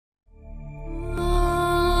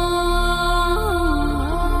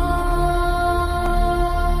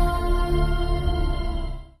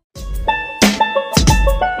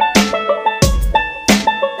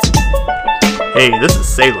Hey, this is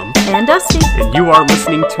Salem. And Dusty. And you are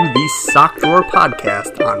listening to the Sock Drawer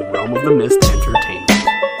Podcast on Realm of the Mist Entertainment.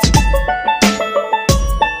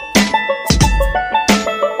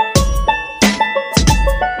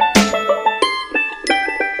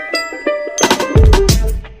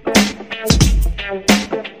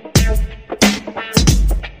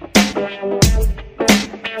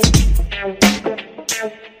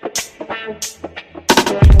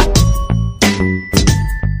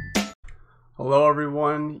 Hello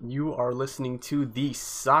everyone, you are listening to the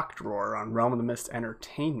Sock Drawer on Realm of the Mist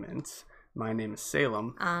Entertainment. My name is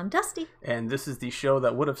Salem. I'm Dusty. And this is the show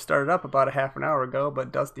that would have started up about a half an hour ago,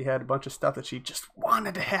 but Dusty had a bunch of stuff that she just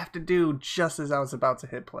wanted to have to do just as I was about to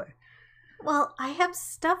hit play. Well, I have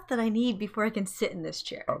stuff that I need before I can sit in this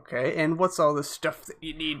chair. Okay, and what's all the stuff that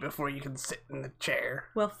you need before you can sit in the chair?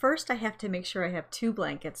 Well, first I have to make sure I have 2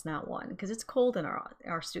 blankets, not 1, because it's cold in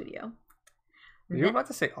our studio. You were about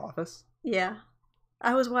to say office? Yeah.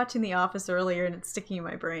 I was watching The Office earlier and it's sticking in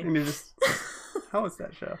my brain. And you're just... How is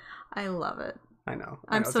that show? I love it. I know.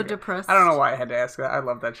 I'm so depressed. I don't know why I had to ask that. I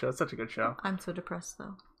love that show. It's such a good show. I'm so depressed,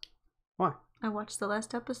 though. Why? I watched the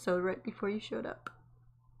last episode right before you showed up.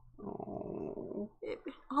 Oh.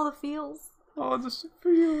 All the feels. Oh, the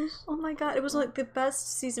feels. Oh my god, it was like the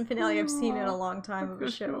best season finale I've seen in a long time of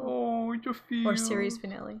a show. Oh, your feels. Or series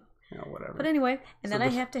finale. Yeah, whatever. But anyway, and then I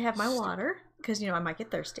have to have my water, because, I might get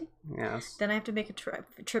thirsty. Yes. Then I have to make a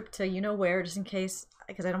trip to you-know-where, just in case,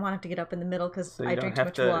 because I don't want to have to get up in the middle, because I drink too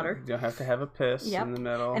much water. You don't have to have a piss in the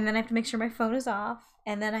middle. And then I have to make sure my phone is off.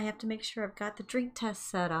 And then I have to make sure I've got the drink test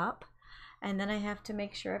set up. And then I have to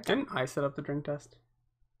make sure I've got... Didn't I set up the drink test?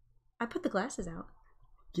 I put the glasses out.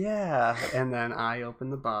 Yeah, and then I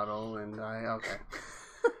opened the bottle, and okay.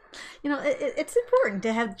 It's important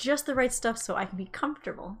to have just the right stuff so I can be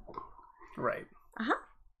comfortable. Right. Uh-huh.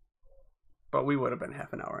 But we would have been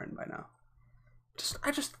half an hour in by now.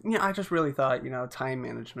 I just really thought, time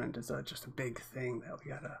management is just a big thing that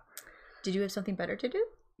we gotta... Did you have something better to do?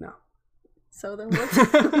 No. So then what's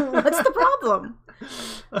the problem?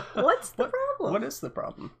 What's the problem? What is the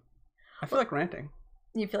problem? I feel like ranting.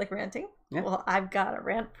 You feel like ranting? Yeah. Well, I've got a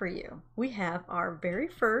rant for you. We have our very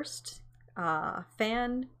first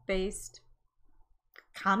fan-based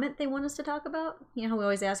comment they want us to talk about. You know how we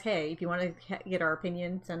always ask, hey, if you want to get our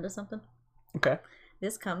opinion, send us something? Okay.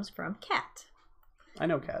 This comes from Kat. I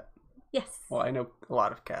know Kat. Yes. Well, I know a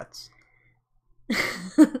lot of cats.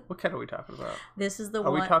 What cat are we talking about? This is the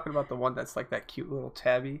one... one... Are we talking about the one that's like that cute little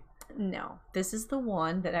tabby? No. This is the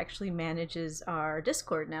one that actually manages our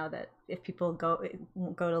Discord now, that if people go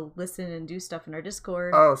to listen and do stuff in our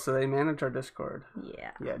Discord... Oh, so they manage our Discord.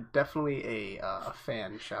 Yeah. Yeah, definitely a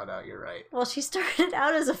fan shout out, you're right. Well, she started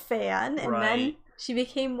out as a fan, and then she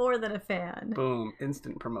became more than a fan. Boom.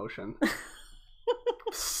 Instant promotion.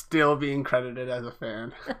 Still being credited as a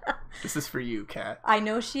fan. This is for you, Kat. I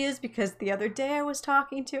know she is, because the other day I was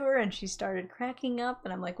talking to her and she started cracking up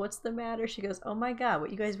and I'm like, what's the matter? She goes, oh my god,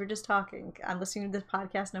 what you guys were just talking. I'm listening to this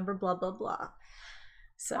podcast number, blah, blah, blah.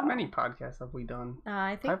 So how many podcasts have we done?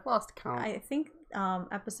 I've lost count. I think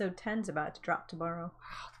episode 10's about to drop tomorrow.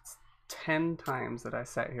 Wow, that's 10 times that I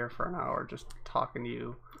sat here for an hour just talking to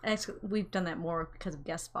you. Actually, we've done that more because of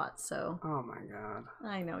guest spots, so... Oh my god.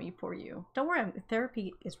 I know, you poor you. Don't worry,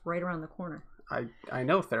 therapy is right around the corner. I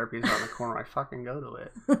know therapy is around the corner. I fucking go to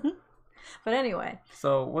it. But anyway.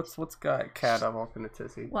 So, what's got Kat up in a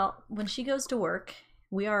tizzy? Well, when she goes to work,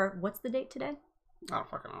 what's the date today? I don't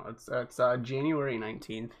fucking know. It's January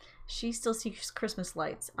 19th. She still sees Christmas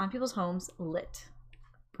lights on people's homes lit.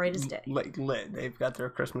 Bright as day. Lit. They've got their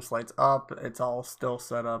Christmas lights up. It's all still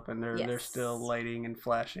set up, and they're still lighting and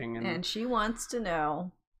flashing. And she wants to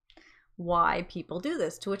know why people do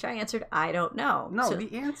this. To which I answered, I don't know. No, so,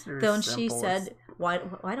 the answer is then simple. She said, why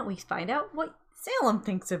don't we find out what Salem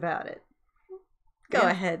thinks about it? Go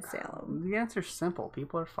ahead, Salem. The answer's simple.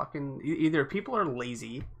 People are either people are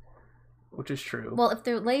lazy, which is true. Well, if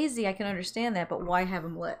they're lazy, I can understand that, but why have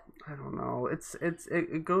them lit? I don't know.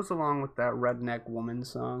 It goes along with that redneck woman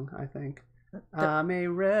song, I think. I'm a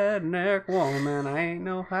redneck woman, I ain't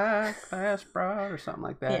no high class broad or something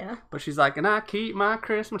like that. Yeah. But she's like, and I keep my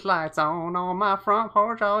Christmas lights on my front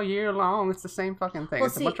porch all year long. It's the same fucking thing.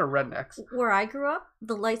 It's a bunch of rednecks. Where I grew up,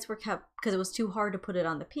 the lights were kept because it was too hard to put it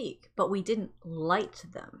on the peak, but we didn't light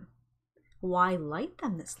them. Why light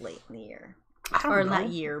them this late in the year? Or not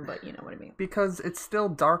year, but you know what I mean. Because it's still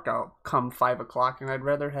dark out come 5 o'clock, and I'd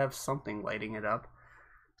rather have something lighting it up.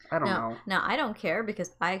 I don't know. Now, I don't care,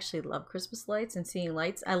 because I actually love Christmas lights and seeing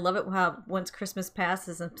lights. I love it how once Christmas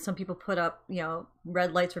passes and some people put up,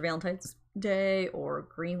 red lights for Valentine's Day or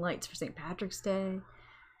green lights for St. Patrick's Day.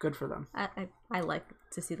 Good for them. I like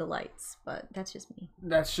to see the lights, but that's just me.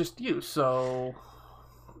 That's just you, so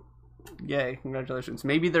yay, congratulations.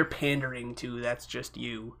 Maybe they're pandering to that's just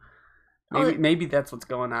you. Maybe that's what's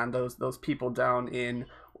going on. Those people down in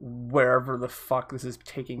wherever the fuck this is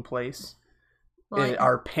taking place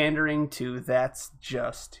are pandering to that's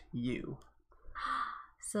just you.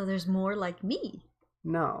 So there's more like me.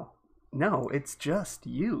 No, it's just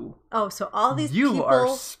you. Oh, so all these people you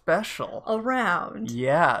are special around.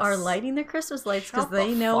 Yes, are lighting their Christmas lights because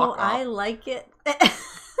they know I like it.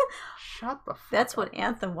 Shut the fuck That's up. what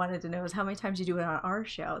Anthem wanted to know is how many times you do it on our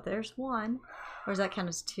show. There's one. Or does that count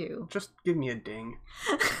as two? Just give me a ding.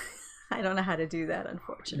 I don't know how to do that,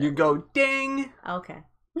 unfortunately. You go ding. Okay.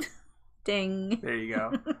 Ding. There you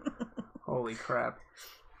go. Holy crap.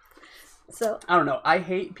 So I don't know. I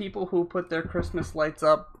hate people who put their Christmas lights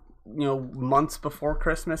up, months before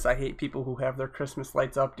Christmas. I hate people who have their Christmas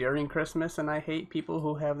lights up during Christmas, and I hate people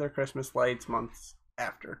who have their Christmas lights months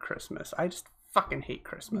after Christmas. I just fucking hate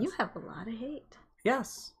Christmas. You have a lot of hate.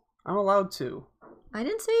 Yes, I'm allowed to. I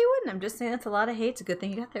didn't say you wouldn't. I'm just saying it's a lot of hate. It's a good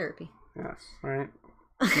thing you got therapy. Yes, right.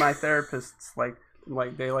 My therapists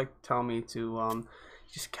they tell me to you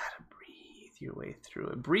just gotta breathe your way through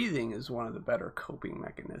it. Breathing is one of the better coping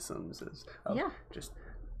mechanisms. Just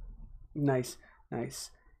nice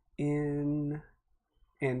in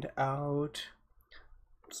and out.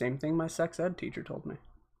 Same thing my sex ed teacher told me.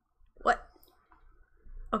 What?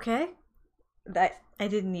 Okay. That I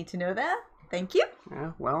didn't need to know that. Thank you.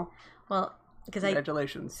 Yeah, well, because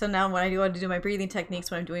congratulations. So now when I want to do my breathing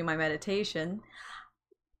techniques when I'm doing my meditation,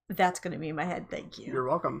 that's going to be in my head. Thank you. You're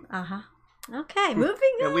welcome. Okay,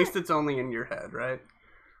 moving on. At least it's only in your head, right?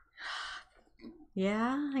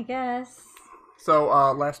 Yeah, I guess. So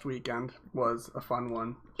last weekend was a fun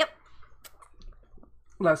one. Yep.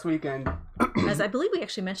 Last weekend, as I believe we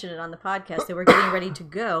actually mentioned it on the podcast, that we're getting ready to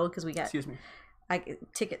go because we got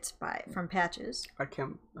tickets from Patches.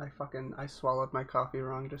 I swallowed my coffee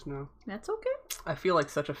wrong just now. That's okay. I feel like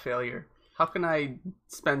such a failure. How can I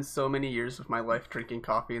spend so many years of my life drinking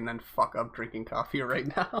coffee and then fuck up drinking coffee right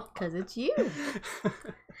now? Because it's you.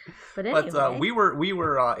 But anyway. But we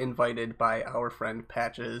were invited by our friend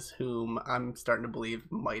Patches, whom I'm starting to believe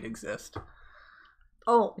might exist.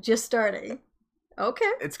 Oh, just starting.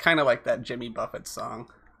 Okay. It's kind of like that Jimmy Buffett song.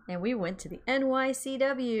 And we went to the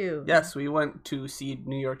NYCW. Yes, we went to see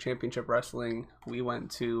New York Championship Wrestling. We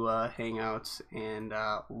went to hang out and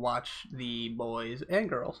watch the boys and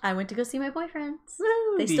girls. I went to go see my boyfriends.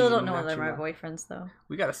 Woo, they still don't know they're my boyfriends, though.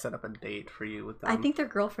 We got to set up a date for you with them. I think their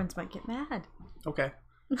girlfriends might get mad. Okay.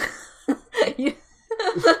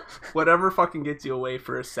 Whatever fucking gets you away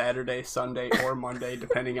for a Saturday, Sunday, or Monday,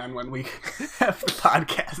 depending on when we have the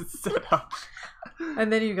podcast set up.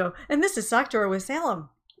 And then you go, and this is Sockdoor with Salem.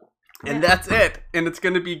 And that's it. And it's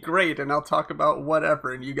going to be great. And I'll talk about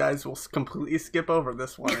whatever. And you guys will completely skip over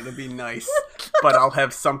this one. It'll be nice. But I'll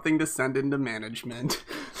have something to send into management.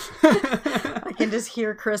 I can just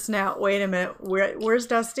hear Chris now. Wait a minute. Where's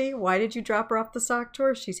Dusty? Why did you drop her off the sock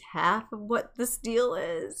tour? She's half of what this deal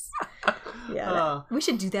is. Yeah. We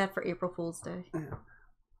should do that for April Fool's Day. Yeah.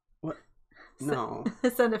 What? No.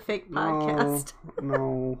 Send a fake podcast.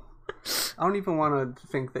 No. I don't even want to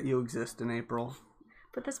think that you exist in April.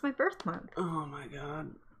 But that's my birth month. Oh my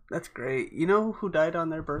god. That's great. You know who died on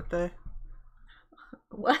their birthday?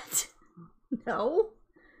 What? No?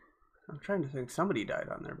 I'm trying to think. Somebody died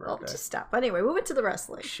on their birthday. Oh, just stop. Anyway, we went to the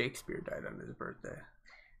wrestling. Shakespeare died on his birthday.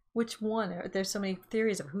 Which one? There's so many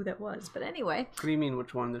theories of who that was. But anyway. What do you mean,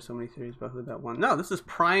 which one? There's so many theories about who that one. No, this is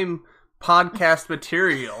prime podcast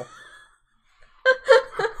material.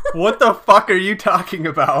 What the fuck are you talking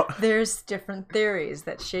about? There's different theories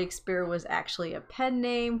that Shakespeare was actually a pen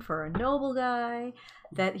name for a noble guy,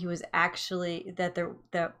 that he was actually there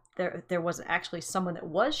was actually someone that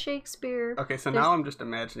was Shakespeare. Okay, so now I'm just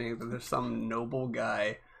imagining that there's some noble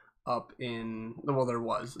guy there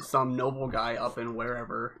was some noble guy up in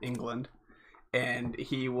wherever, England, and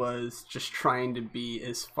he was just trying to be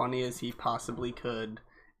as funny as he possibly could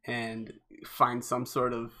and find some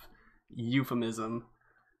sort of euphemism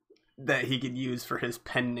that he could use for his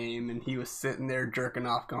pen name, and he was sitting there jerking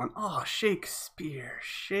off going, "Oh, Shakespeare.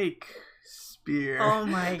 Oh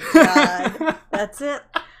my god. That's it.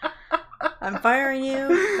 I'm firing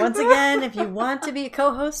you. Once again, if you want to be a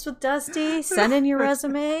co-host with Dusty, send in your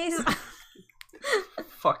resumes.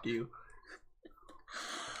 Fuck you.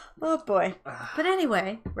 Oh boy. But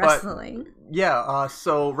anyway, wrestling.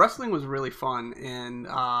 So wrestling was really fun, and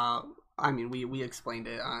I mean, we explained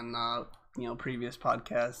it on previous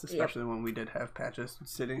podcasts, especially when we did have Patches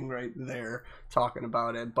sitting right there talking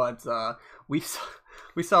about it. But we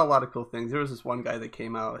saw a lot of cool things. There was this one guy that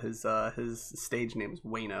came out. His stage name is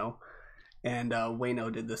Wayno, and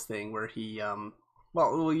Wayno did this thing where he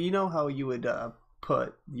well, you know how you would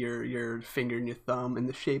put your finger and your thumb in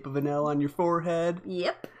the shape of an L on your forehead?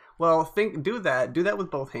 Yep. Well, do that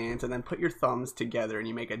with both hands, and then put your thumbs together, and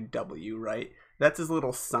you make a W, right? That's his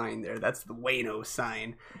little sign there. That's the Wayno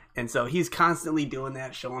sign, and so he's constantly doing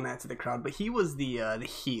that, showing that to the crowd. But he was the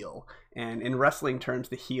heel, and in wrestling terms,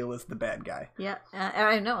 the heel is the bad guy. Yeah,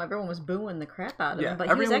 I know everyone was booing the crap out of him, but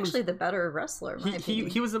he was actually the better wrestler.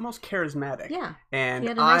 He was the most charismatic. Yeah, and he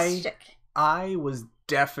had a nice stick. I was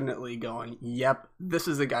definitely going, yep, this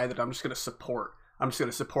is a guy that I'm just going to support. I'm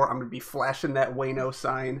going to be flashing that Wayno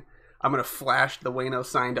sign. I'm going to flash the Wayno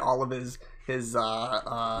sign to all of his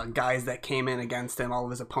guys that came in against him, all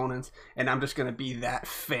of his opponents, and I'm just going to be that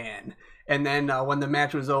fan. And then when the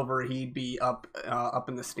match was over, he'd be up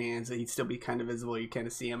in the stands. He'd still be kind of visible. You kind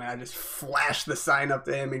of see him, and I just flash the sign up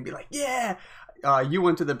to him and be like, yeah! You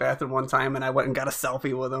went to the bathroom one time, and I went and got a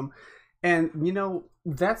selfie with him. And,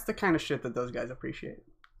 that's the kind of shit that those guys appreciate.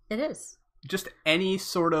 It is. Just any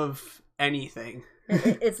sort of anything.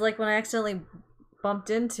 It's like when I accidentally bumped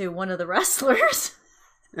into one of the wrestlers.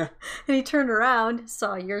 Yeah. And he turned around,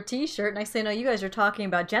 saw your t-shirt, and I say, no, you guys are talking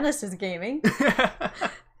about Genesis Gaming.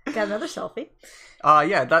 Got another selfie.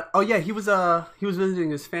 He was visiting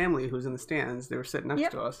his family who was in the stands. They were sitting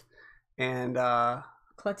next to us. And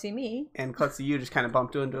Klutzy me. And Klutzy you just kind of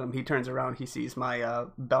bumped into him. He turns around, he sees my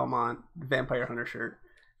Belmont Vampire Hunter shirt.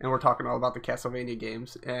 And we're talking all about the Castlevania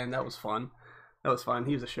games, and that was fun. He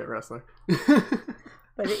was a shit wrestler.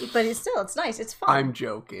 But it's nice. It's fun. I'm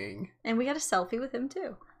joking. And we got a selfie with him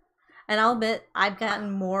too. And I'll admit, I've gotten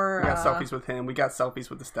more. We got selfies with him. We got selfies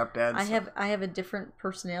with the stepdads. I have a different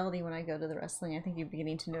personality when I go to the wrestling. I think you're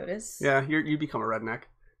beginning to notice. Yeah, you become a redneck.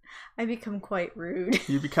 I become quite rude.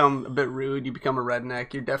 You become a bit rude. You become a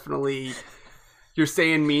redneck. You're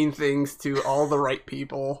saying mean things to all the right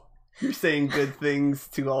people. You're saying good things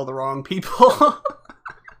to all the wrong people.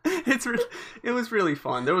 It was really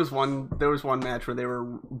fun. There was one match where they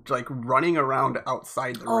were like running around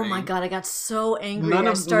outside the ring. Oh my god, I got so angry.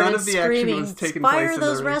 I started screaming, "Fire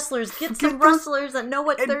those wrestlers! Get some wrestlers that know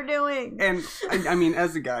what they're doing!" And I mean,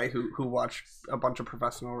 as a guy who watched a bunch of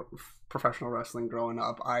professional wrestling growing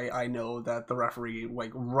up, I know that the referee,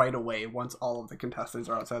 like right away, once all of the contestants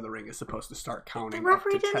are outside the ring, is supposed to start counting. The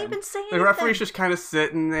referee up to didn't 10. even say anything. The referee's just kind of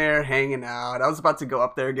sitting there, hanging out. I was about to go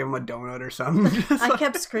up there and give him a donut or something. I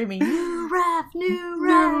kept screaming, "New ref, new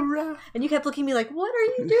ref!" And you kept looking at me like, "What are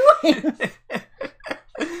you doing?"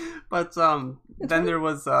 But then there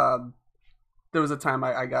was a time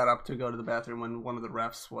I got up to go to the bathroom when one of the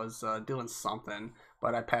refs was doing something,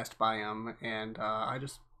 but I passed by him and I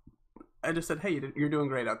just said, "Hey, you're doing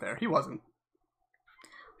great out there." He wasn't.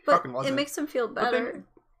 But it makes him feel better.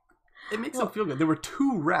 It makes him feel good. There were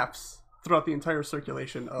 2 refs throughout the entire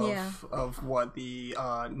circulation of what the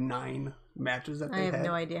 9 matches that they had. I have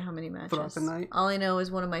no idea how many matches throughout the night. All I know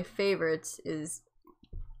is one of my favorites is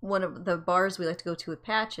one of the bars we like to go to with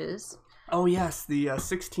Patches. Oh yes, the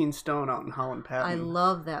 16 Stone out in Holland Patton. I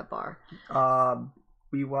love that bar.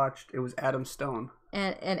 We watched. It was Adam Stone.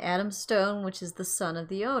 And Adam Stone, which is the son of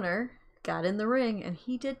the owner, got in the ring and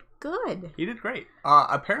he did good. He did great.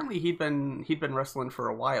 Apparently he'd been wrestling for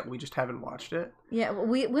a while. We just haven't watched it. Yeah,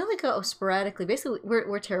 we only go sporadically. Basically,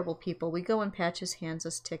 we're terrible people. We go when Patches hands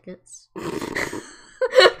us tickets.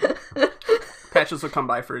 Patches will come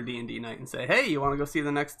by for a D&D night and say, "Hey, you want to go see the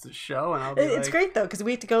next show?" And I'll be it's great though because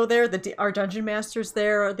we have to go there. Our dungeon master's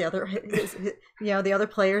there. The other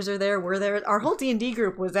players are there. We're there. Our whole D&D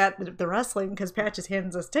group was at the wrestling because Patches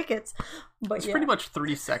hands us tickets. But it's pretty much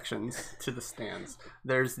 3 sections to the stands.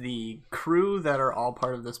 There's the crew that are all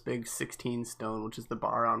part of this big 16 Stone, which is the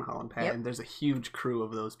bar on Holland Patton. Yep. There's a huge crew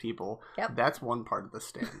of those people. Yep. That's one part of the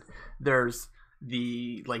stand. There's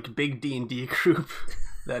the big D&D group.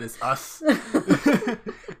 That is us.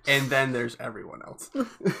 And then there's everyone else.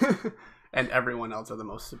 And everyone else are the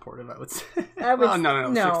most supportive, I would say.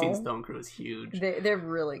 No. 16 Stone Crew is huge. They're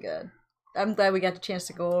really good. I'm glad we got the chance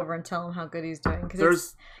to go over and tell him how good he's doing.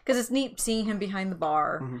 Because it's neat seeing him behind the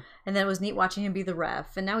bar. Mm-hmm. And then it was neat watching him be the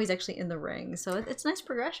ref. And now he's actually in the ring. So it's nice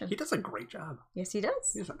progression. He does a great job. Yes, he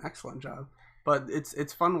does. He does an excellent job. But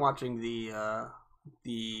it's fun watching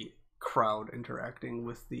the crowd interacting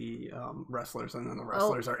with the wrestlers, and then the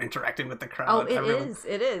wrestlers are interacting with the crowd. Oh,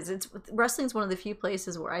 it is. It's wrestling's one of the few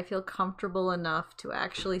places where I feel comfortable enough to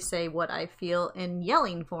actually say what I feel in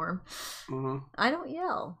yelling form. Mm-hmm. I don't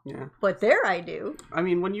yell. Yeah. But there I do. I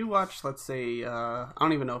mean, when you watch, let's say, I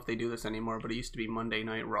don't even know if they do this anymore, but it used to be Monday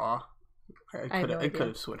Night Raw. It could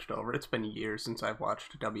have switched over. It's been years since I've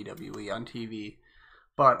watched WWE on TV.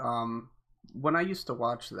 But when I used to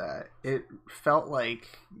watch that, it felt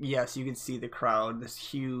like, yes, you could see the crowd, this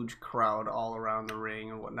huge crowd all around the ring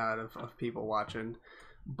and whatnot of people watching.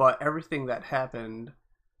 But everything that happened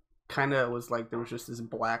kind of was like there was just this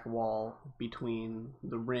black wall between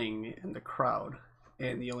the ring and the crowd.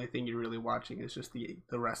 And the only thing you're really watching is just the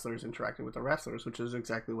wrestlers interacting with the wrestlers, which is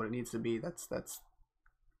exactly what it needs to be.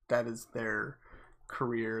 That is their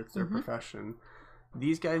career, it's their profession.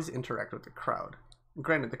 These guys interact with the crowd.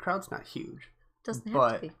 Granted, the crowd's not huge. Doesn't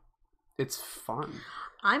have to be. It's fun.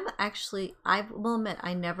 I will admit,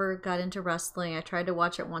 I never got into wrestling. I tried to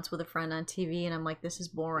watch it once with a friend on TV, and I'm like, this is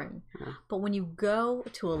boring. Yeah. But when you go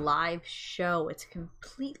to a live show, it's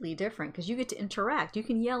completely different because you get to interact. You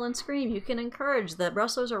can yell and scream. You can encourage. The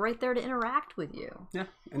wrestlers are right there to interact with you. Yeah,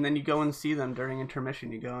 and then you go and see them during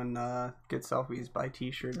intermission. You go and get selfies, buy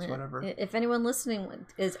T-shirts, whatever. If anyone listening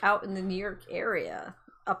is out in the New York area,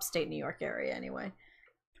 upstate New York area anyway,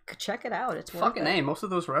 check it out. It's fucking A. Most of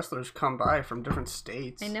those wrestlers come by from different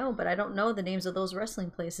states. I know, but I don't know the names of those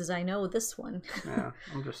wrestling places. I know this one. Yeah,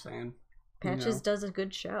 I'm just saying. Patches does a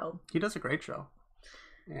good show. He does a great show.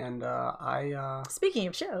 And Speaking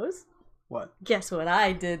of shows. What? Guess what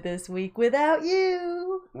I did this week without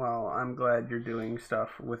you? Well, I'm glad you're doing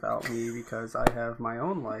stuff without me because I have my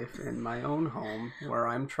own life in my own home where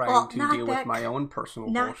I'm trying to deal with my own personal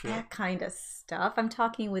bullshit. Not that kind of stuff. I'm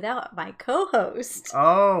talking without my co-host.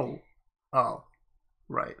 Oh,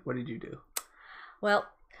 right. What did you do? Well,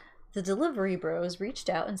 the delivery bros reached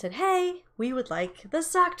out and said, hey, we would like the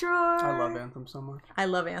sock drawer. I love Anthem so much. I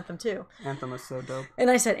love Anthem too. Anthem is so dope. And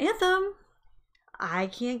I said, Anthem, I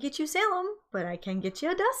can't get you Salem, but I can get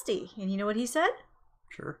you a Dusty. And you know what he said?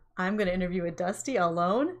 Sure. I'm going to interview a Dusty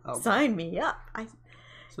alone. Oh. Sign me up.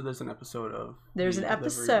 So there's an episode of... There's an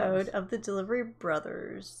episode of the Delivery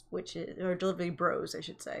Brothers, or Delivery Bros, I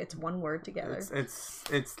should say. It's one word together.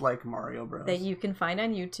 It's like Mario Bros. That you can find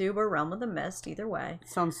on YouTube or Realm of the Mist, either way. It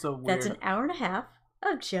sounds so weird. That's an hour and a half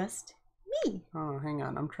of just me. Oh, hang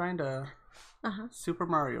on. I'm trying to... Super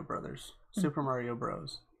Mario Brothers. Super Mario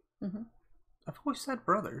Bros. Mm-hmm. I've always said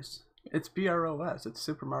brothers. It's BROS. It's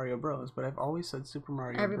Super Mario Bros. But I've always said Super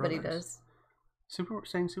Mario Bros. Everybody does.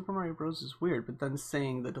 Saying Super Mario Bros. Is weird, but then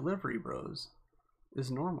saying the Delivery Bros.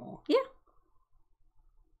 Is normal. Yeah.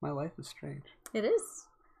 My life is strange. It is.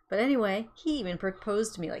 But anyway, he even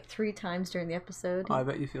proposed to me like 3 times during the episode. Oh, I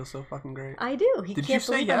bet you feel so fucking great. I do. He Did can't you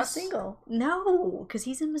say believe yes? I'm single. No, because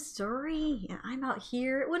he's in Missouri and I'm out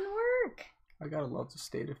here. It wouldn't work. I gotta love the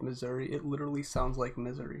state of Missouri. It literally sounds like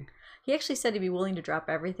misery. He actually said he'd be willing to drop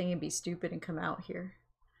everything and be stupid and come out here.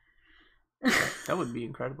 That would be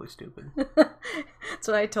incredibly stupid. That's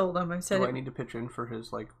what I told him. I said, do I need to pitch in for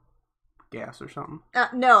his, gas or something?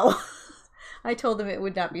 No. I told him it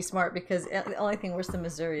would not be smart because the only thing worse than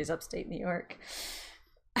Missouri is upstate New York.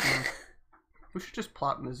 We should just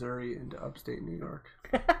plot Missouri into upstate New York.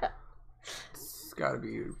 It's got to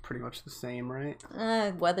be pretty much the same, right?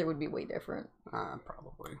 Weather would be way different.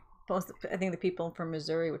 Probably. I think the people from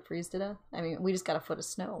Missouri would freeze to death. I mean, we just got a foot of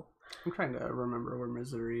snow. I'm trying to remember where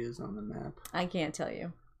Missouri is on the map. I can't tell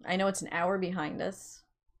you. I know it's an hour behind us.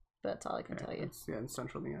 But that's all I can tell you. It's in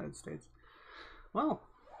central United States. Well,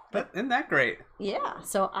 isn't that great? Yeah.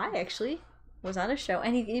 So I actually was on a show,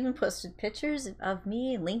 and he even posted pictures of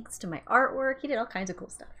me and links to my artwork. He did all kinds of cool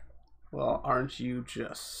stuff. Well, aren't you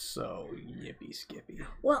just so yippee skippy?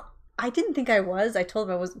 Well, I didn't think I was. I told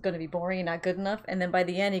him I was going to be boring and not good enough. And then by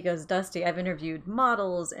the end, he goes, Dusty, I've interviewed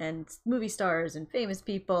models and movie stars and famous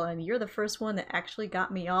people, and you're the first one that actually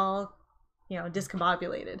got me all,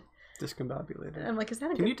 discombobulated. Discombobulated. And I'm like, is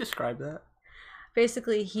that Can you describe that?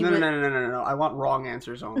 Basically, he No. I want wrong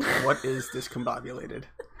answers only. What is discombobulated?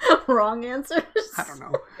 Wrong answers? I don't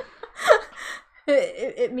know.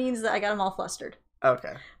 It means that I got him all flustered.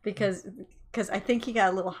 Okay. Because I think he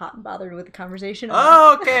got a little hot and bothered with the conversation.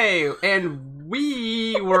 Okay, and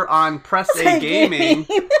we were on Press A Gaming.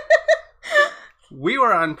 We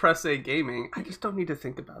were on Press A Gaming. I just don't need to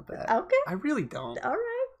think about that. Okay. I really don't. All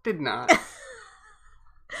right. Did not.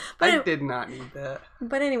 I did not need that.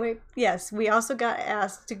 But anyway, yes, we also got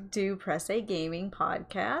asked to do Press A Gaming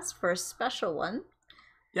podcast for a special one.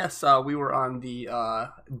 Yes, we were on the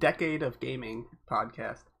Decade of Gaming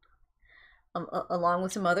podcast. along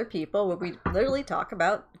with some other people, where we literally talk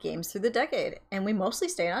about games through the decade, and we mostly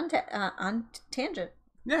stayed on tangent.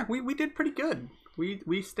 Yeah, we did pretty good.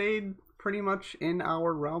 We stayed pretty much in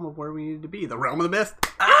our realm of where we needed to be. The realm of the mist.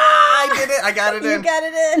 Ah, I did it. I got it in. You got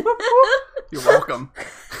it in. You're welcome.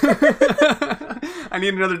 I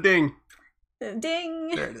need another ding. Ding.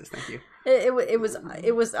 There it is. Thank you.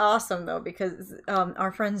 It was awesome though, because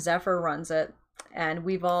our friend Zephyr runs it, and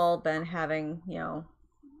we've all been having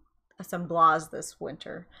some blahs this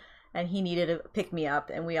winter, and he needed to pick me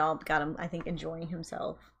up, and we all got him, I think, enjoying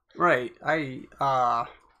himself. Right. Yeah.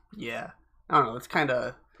 I don't know. It's kind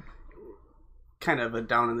of a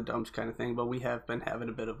down in the dumps kind of thing, but we have been having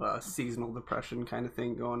a bit of a seasonal depression kind of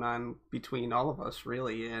thing going on between all of us,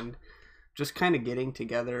 really, and just kind of getting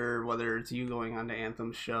together, whether it's you going on to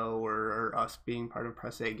Anthem's show or us being part of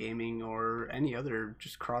Press A Gaming or any other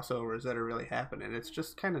just crossovers that are really happening. It's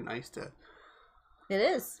just kind of nice to... It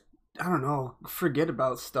is. I don't know, forget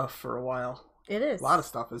about stuff for a while. It is. A lot of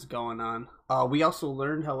stuff is going on. We also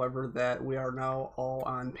learned, however, that we are now all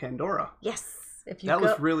on Pandora. Yes.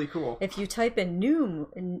 Was really cool. If you type in new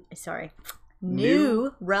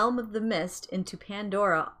Realm of the Mist into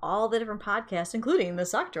Pandora, all the different podcasts, including the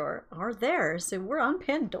Sock Drawer, are there. So we're on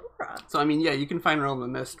Pandora. So, I mean, yeah, you can find Realm of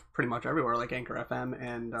the Mist pretty much everywhere, like Anchor FM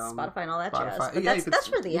and... Spotify and all that jazz. But yeah, that's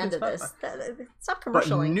for the end of this. Stop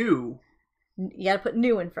commercialing. But new. You gotta put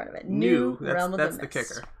new in front of it. New Realm of the Mist. That's the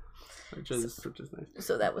kicker. Which is nice.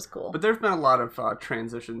 So that was cool. But there's been a lot of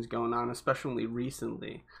transitions going on, especially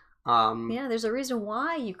recently. Yeah, there's a reason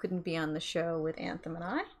why you couldn't be on the show with Anthem and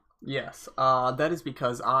I. Yes, that is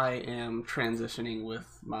because I am transitioning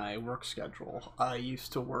with my work schedule. I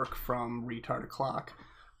used to work from retard o'clock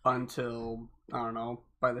until, I don't know,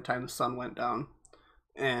 by the time the sun went down.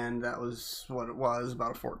 And that was what it was,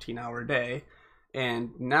 about a 14-hour day.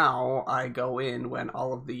 And now I go in when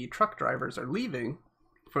all of the truck drivers are leaving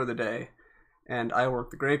for the day, and I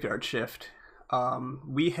work the graveyard shift.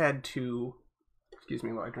 We had to... Excuse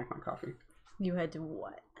me while I drink my coffee. You had to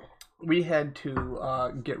what? We had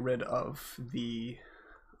to get rid of the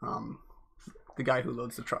guy who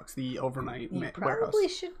loads the trucks, the overnight warehouse. You probably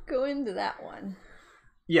should go into that one.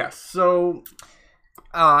 Yes, so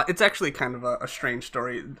it's actually kind of a strange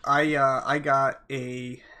story. I got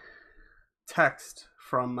a text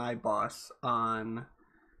from my boss on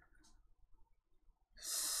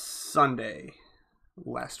Sunday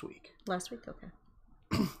last week. Last week, okay.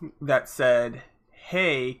 That said,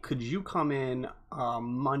 hey, could you come in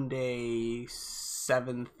Monday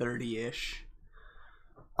 7:30ish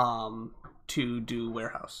to do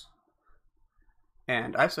warehouse?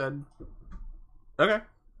 And I said, okay,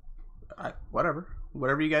 whatever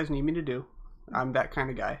you guys need me to do. I'm that kind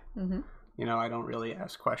of guy. Mm-hmm. I don't really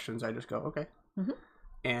ask questions. I just go, okay. Mm-hmm.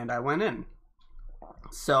 And I went in.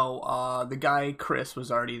 So the guy Chris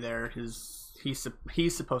was already there. He's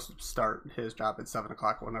supposed to start his job at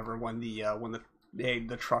 7:00 when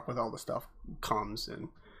the truck with all the stuff comes, and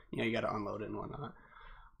you got to unload it and whatnot.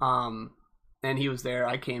 And he was there.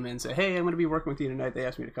 I came in and said, hey, I'm going to be working with you tonight. They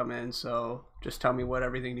asked me to come in, so just tell me what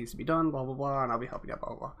everything needs to be done, blah blah blah, and I'll be helping you out,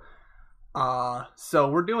 blah blah blah. So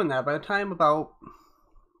we're doing that. By the time about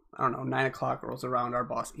 9:00 rolls around, our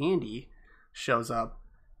boss Andy shows up,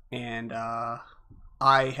 and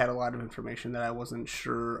I had a lot of information that I wasn't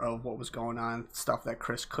sure of what was going on, stuff that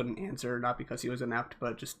Chris couldn't answer, not because he was inept,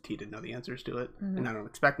 but just he didn't know the answers to it, and I don't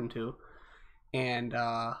expect him to. And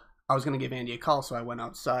I was going to give Andy a call, so I went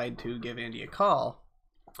outside to give Andy a call,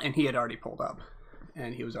 and he had already pulled up,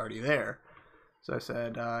 and he was already there. So I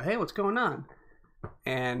said, hey, what's going on?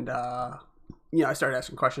 And, I started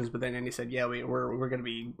asking questions, but then Andy said, yeah, we're going to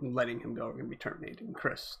be letting him go. We're going to be terminating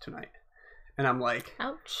Chris tonight. And I'm like,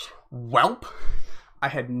 ouch. Welp. I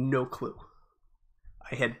had no clue.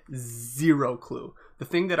 I had zero clue. The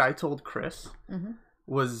thing that I told Chris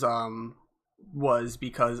was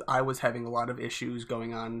because I was having a lot of issues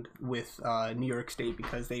going on with New York State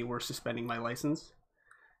because they were suspending my license.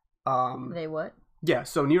 They what? Yeah,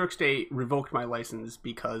 so New York State revoked my license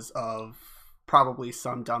because of probably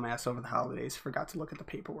some dumbass over the holidays forgot to look at the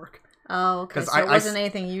paperwork. Oh, okay. So it wasn't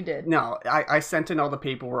anything you did. No, I sent in all the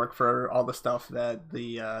paperwork for all the stuff that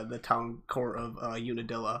the town court of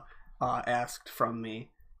Unadilla asked from me,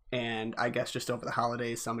 and I guess just over the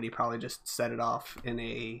holidays, somebody probably just set it off in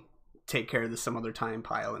a take care of this some other time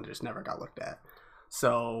pile and just never got looked at.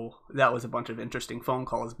 So that was a bunch of interesting phone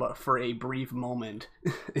calls, but for a brief moment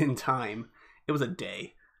in time, it was a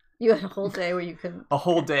day. You had a whole day where you couldn't... A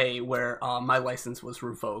whole day where my license was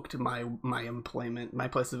revoked, my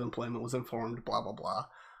place of employment was informed, blah, blah, blah.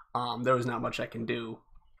 There was not much I can do.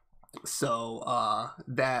 So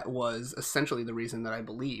that was essentially the reason that I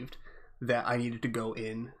believed that I needed to go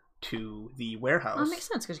in to the warehouse. Oh, that makes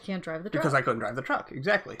sense because you can't drive the truck. Because I couldn't drive the truck,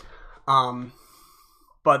 exactly.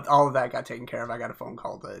 But all of that got taken care of. I got a phone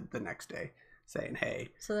call the next day saying, hey.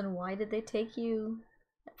 So then why did they take you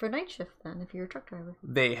for night shift then if you're a truck driver?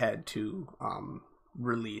 They had to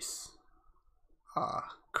release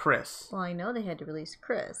Chris. Well, I know they had to release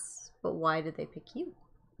Chris, but why did they pick you?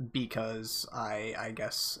 Because I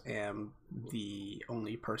guess am the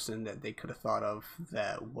only person that they could have thought of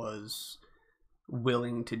that was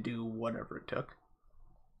willing to do whatever it took.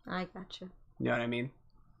 I gotcha. You know what I mean?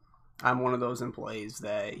 I'm one of those employees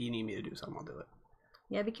that you need me to do something, I'll do it.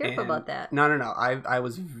 Yeah, be careful about that. No. I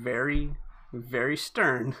was very, very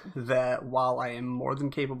stern that while I am more than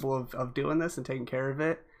capable of doing this and taking care of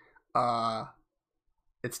it,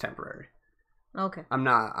 it's temporary. Okay. I'm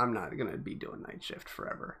not gonna be doing night shift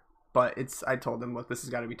forever. But I told them, look, this has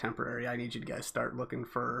got to be temporary. I need you guys start looking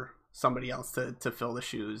for somebody else to fill the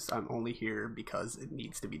shoes. I'm only here because it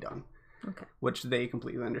needs to be done. Okay. Which they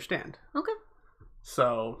completely understand. Okay.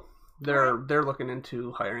 So they're looking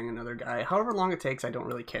into hiring another guy. However long it takes, I don't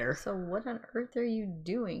really care. So what on earth are you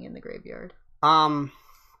doing in the graveyard?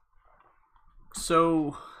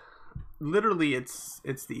 So literally it's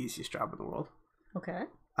the easiest job in the world. Okay.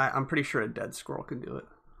 I'm pretty sure a dead squirrel can do it.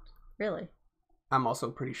 Really? I'm also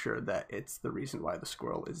pretty sure that it's the reason why the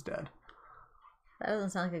squirrel is dead. That doesn't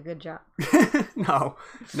sound like a good job. No,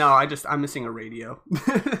 I'm missing a radio.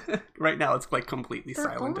 Right now it's like completely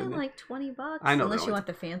silent. They're only like $20. I know. Unless you want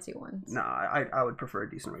the fancy ones. No, I would prefer a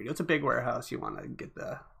decent radio. It's a big warehouse. You want to get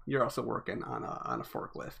you're also working on a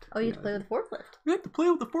forklift. Oh, you have to play with the forklift. You have to play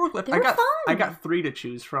with the forklift. They're fun. I got 3 to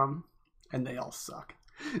choose from, and they all suck.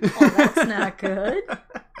 Oh, that's not good.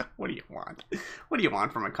 What do you want? What do you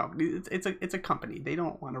want from a company? It's a company. They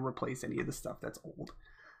don't want to replace any of the stuff that's old.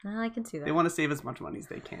 I can see that. They want to save as much money as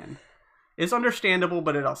they can. It's understandable,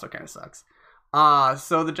 but it also kind of sucks.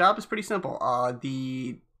 So the job is pretty simple.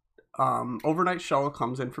 The overnight shuttle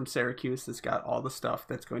comes in from Syracuse. It's got all the stuff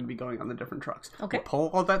that's going to be going on the different trucks. Okay. You pull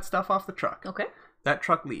all that stuff off the truck. Okay. That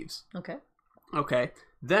truck leaves. Okay. Okay.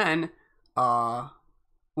 Then,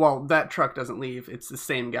 well, that truck doesn't leave. It's the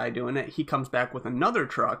same guy doing it. He comes back with another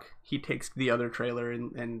truck. He takes the other trailer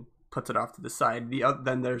and puts it off to the side.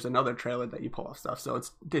 Then there's another trailer that you pull off stuff. So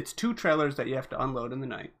it's 2 trailers that you have to unload in the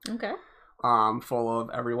night. Okay. Full of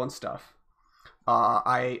everyone's stuff.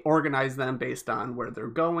 I organize them based on where they're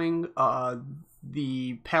going.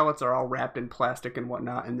 The pallets are all wrapped in plastic and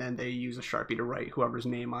whatnot, and then they use a Sharpie to write whoever's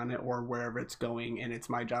name on it or wherever it's going, and it's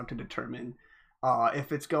my job to determine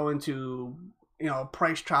if it's going to,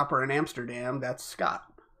 Price Chopper in Amsterdam, that's Scott.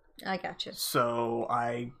 I gotcha. So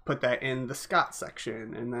I put that in the Scott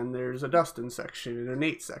section, and then there's a Dustin section and a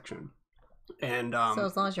Nate section. And so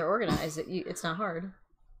as long as you're organized, it's not hard.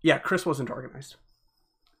 Yeah, Chris wasn't organized.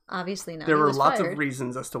 Obviously not. There were lots of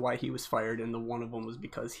reasons as to why he was fired, and the one of them was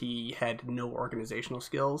because he had no organizational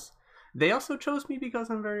skills. They also chose me because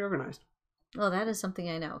I'm very organized. Well, that is something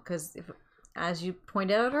I know, because as you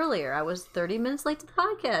pointed out earlier, I was 30 minutes late to the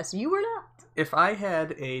podcast. You were not. If I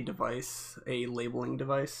had a labeling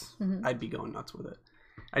device, I'd be going nuts with it.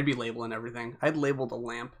 I'd be labeling everything. I'd labeled a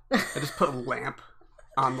lamp. I just put a lamp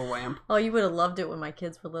on the lamp. Oh, you would have loved it when my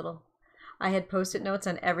kids were little. I had Post-it notes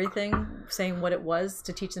on everything saying what it was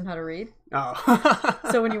to teach them how to read. Oh.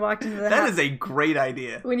 So when you walked into the house... That is a great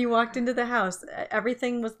idea. When you walked into the house,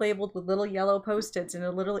 everything was labeled with little yellow Post-its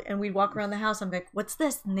and we'd walk around the house. I'm like, what's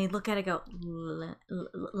this? And they'd look at it and go,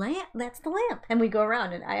 lamp? That's the lamp. And we'd go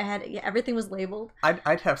around and everything was labeled.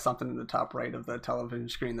 I'd have something in the top right of the television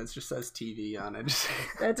screen that just says TV on it.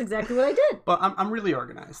 That's exactly what I did. But I'm really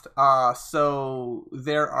organized. So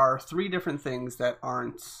there are 3 different things that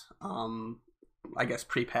aren't... I guess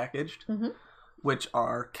prepackaged, which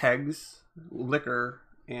are kegs, liquor,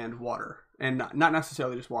 and water. And not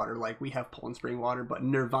necessarily just water, like we have Poland Spring water, but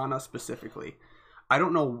Nirvana specifically. I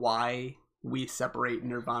don't know why we separate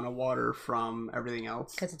Nirvana water from everything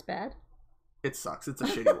else. Because it's bad? It sucks. It's a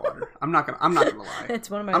shitty water. I'm not gonna lie. It's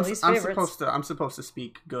one of my least favorites. I'm supposed to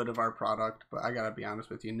speak good of our product, but I gotta be honest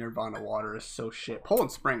with you, Nirvana water is so shit.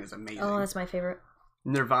 Poland Spring is amazing. Oh, that's my favorite.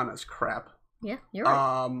 Nirvana's crap. Yeah, you're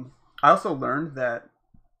right. I also learned that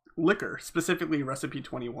liquor, specifically Recipe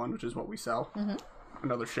 21, which is what we sell,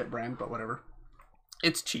 another shit brand, but whatever.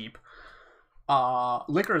 It's cheap.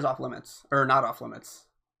 Liquor is off limits, or not off limits.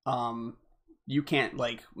 You can't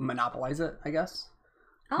monopolize it, I guess.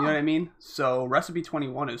 Oh. You know what I mean? So Recipe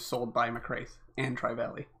 21 is sold by McCraith and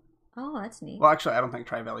Tri-Valley. Oh, that's neat. Well, actually, I don't think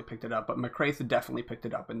Tri-Valley picked it up, but McCraith definitely picked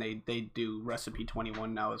it up, and they do Recipe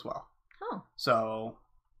 21 now as well. Oh. So...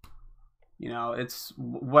 You know, it's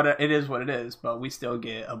what it is, but we still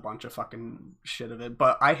get a bunch of fucking shit of it.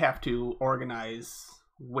 But I have to organize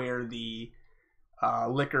where the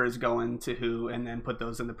liquor is going to who, and then put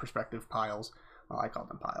those in the prospective piles. Well, I call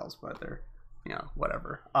them piles, but they're, you know,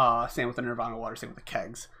 whatever. Same with the Nirvana water, same with the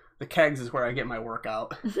kegs. The kegs is where I get my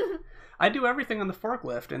workout. I do everything on the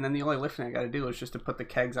forklift, and then the only lifting I got to do is just to put the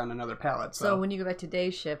kegs on another pallet. So when you go back to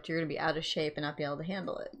day shift, you're going to be out of shape and not be able to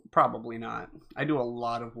handle it. Probably not. I do a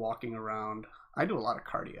lot of walking around. I do a lot of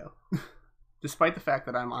cardio. Despite the fact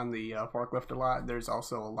that I'm on the forklift a lot, there's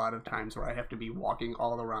also a lot of times where I have to be walking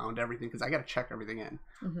all around everything because I got to check everything in.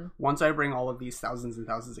 Mm-hmm. Once I bring all of these thousands and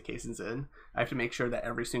thousands of cases in, I have to make sure that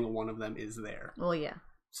every single one of them is there. Well, yeah.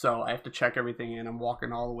 So I have to check everything in. I'm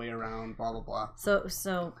walking all the way around, blah, blah, blah.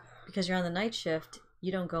 So because you're on the night shift,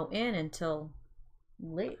 you don't go in until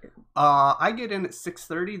late. I get in at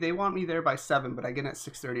 6:30. They want me there by 7, but I get in at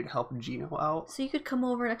 6:30 to help Gino out. So you could come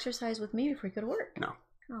over and exercise with me before you go to work? No.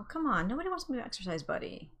 Oh, come on. Nobody wants to be an exercise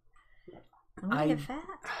buddy. I'm going to get fat.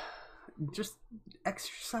 Just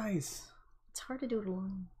exercise. It's hard to do it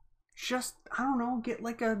alone. Just, I don't know, get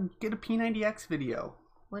a P90X video.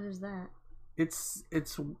 What is that? It's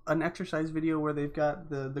an exercise video where they've got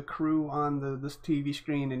the crew on this TV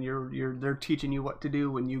screen, and they're teaching you what to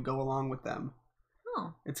do when you go along with them.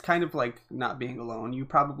 Oh. It's kind of like not being alone. You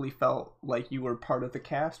probably felt like you were part of the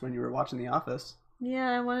cast when you were watching The Office.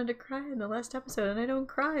 Yeah, I wanted to cry in the last episode, and I don't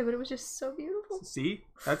cry, but it was just so beautiful. See?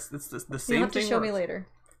 That's the same thing. You'll have to show me later.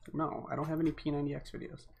 No, I don't have any P90X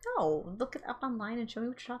videos. No, look it up online and show me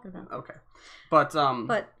what you're talking about. Okay. But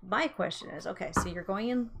my question is, okay, so you're going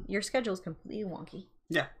in, your schedule is completely wonky.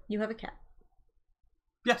 Yeah. You have a cat.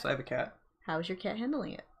 Yes, I have a cat. How is your cat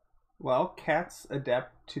handling it? Well, cats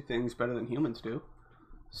adapt to things better than humans do.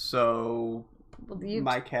 So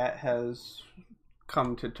my cat has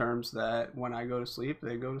come to terms that when I go to sleep,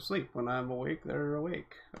 they go to sleep. When I'm awake, they're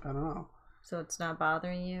awake. I don't know. So it's not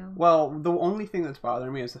bothering you? Well, the only thing that's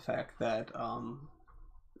bothering me is the fact that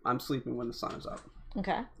I'm sleeping when the sun is up.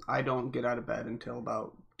 Okay. I don't get out of bed until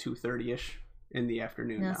about 2:30ish in the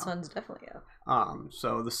afternoon. The sun's definitely up.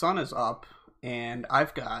 So the sun is up, and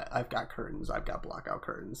I've got curtains. I've got blackout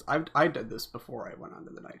curtains. I did this before I went on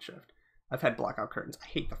to the night shift. I've had blackout curtains. I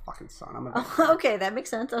hate the fucking sun. I'm a vampire. Okay, that makes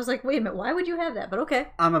sense. I was like, wait a minute, why would you have that? But okay.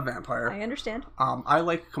 I'm a vampire. I understand. I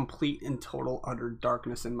like complete and total utter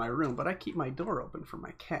darkness in my room, but I keep my door open for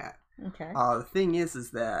my cat. Okay. The thing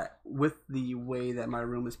is that with the way that my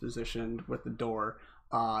room is positioned with the door,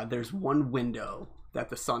 there's one window that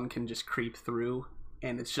the sun can just creep through,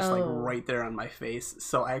 and it's just like right there on my face.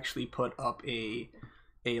 So I actually put up a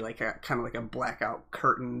kind of like a blackout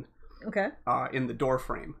curtain. Okay. In the door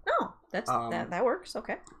frame. Oh, that works.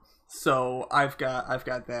 Okay. So I've got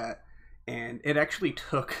that, and it actually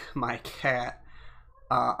took my cat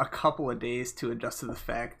a couple of days to adjust to the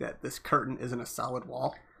fact that this curtain isn't a solid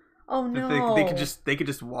wall. Oh no! They could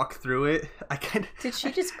just walk through it. Did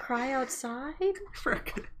she just cry outside for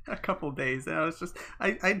a couple of days? And I was just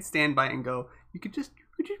I'd stand by and go,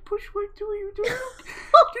 Would you push right through what you're doing?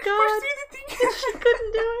 Oh God! She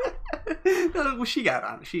couldn't do it. No, well, she got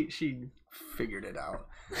on. She figured it out.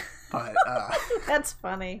 But that's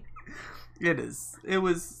funny. It is. It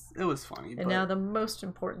was funny. And now the most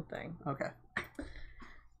important thing. Okay.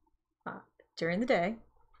 During the day,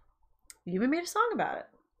 you even made a song about it.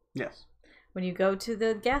 Yes. When you go to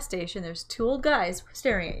the gas station, there's 2 old guys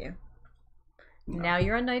staring at you. No. Now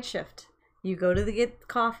you're on night shift. You go to get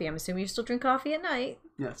coffee. I'm assuming you still drink coffee at night.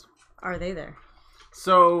 Yes. Are they there?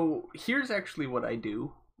 So here's actually what I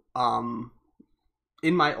do.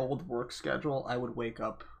 In my old work schedule, I would wake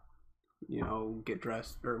up, get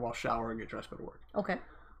dressed, shower and get dressed, go to work. Okay.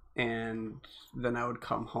 And then I would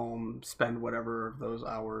come home, spend whatever of those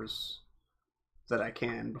hours that I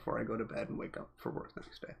can before I go to bed and wake up for work the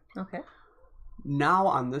next day. Okay. Now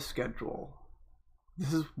on this schedule,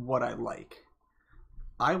 this is what I like.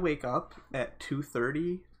 I wake up at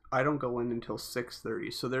 2:30. I don't go in until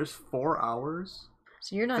 6:30. So there's 4 hours.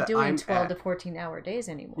 So you're not doing 12 to 14 hour days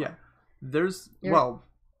anymore. Yeah.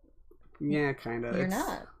 Yeah, kind of. You're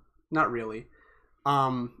not. Not really.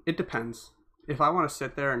 It depends. If I want to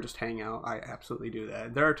sit there and just hang out, I absolutely do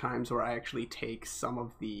that. There are times where I actually take some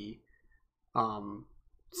of the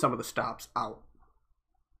stops out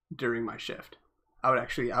during my shift. I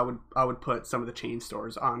would put some of the chain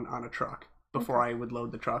stores on a truck before I would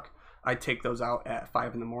load the truck. I'd take those out at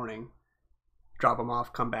 5 a.m, drop them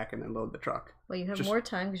off, come back, and then load the truck. Well, you have more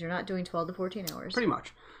time because you're not doing 12 to 14 hours. Pretty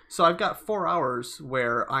much. So I've got 4 hours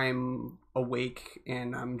where I'm awake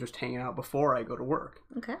and I'm just hanging out before I go to work.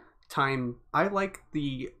 Okay. I like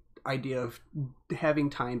the idea of having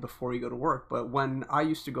time before you go to work. But when I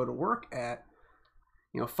used to go to work at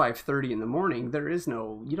 5:30 in the morning,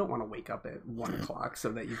 you don't want to wake up at 1 o'clock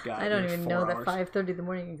so that you've got I don't even know hours. that 5:30 in the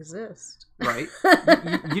morning exists. Right?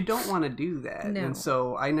 you don't want to do that. No. And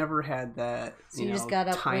so I never had that. So you just got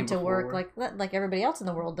up, went to work like everybody else in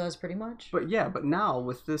the world does, pretty much. But now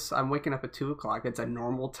with this, I'm waking up at 2 o'clock. It's a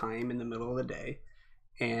normal time in the middle of the day.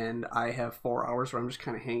 And I have 4 hours where I'm just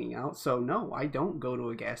kind of hanging out. So no, I don't go to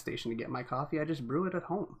a gas station to get my coffee. I just brew it at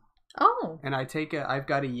home. Oh. And I've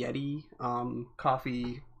got a Yeti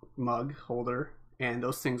coffee mug holder, and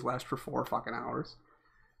those things last for 4 fucking hours.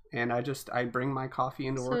 And I bring my coffee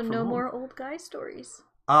into work from home. So no more old guy stories.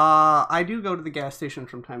 I do go to the gas station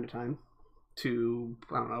from time to time to,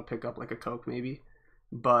 I don't know, pick up like a Coke maybe.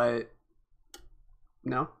 But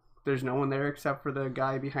no, there's no one there except for the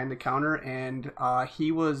guy behind the counter, and he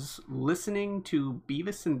was listening to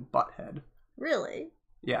Beavis and Butthead. Really?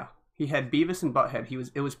 Yeah. He had Beavis and Butthead.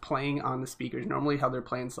 It was playing on the speakers. Normally how they're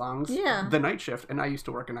playing songs. Yeah. The night shift, and I used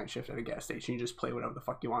to work a night shift at a gas station. You just play whatever the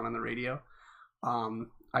fuck you want on the radio.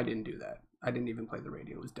 I didn't do that. I didn't even play the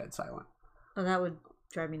radio. It was dead silent. Oh, that would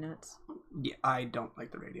drive me nuts. Yeah, I don't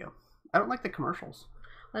like the radio. I don't like the commercials.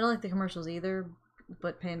 I don't like the commercials either,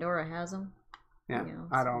 but Pandora has them. Yeah,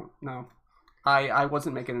 I don't know. I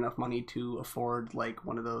wasn't making enough money to afford like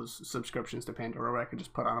one of those subscriptions to Pandora where I could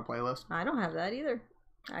just put on a playlist. I don't have that either.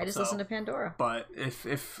 I just listen to Pandora. But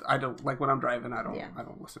if I don't, like when I'm driving, I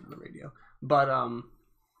don't listen to the radio. But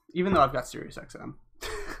even though I've got Sirius XM,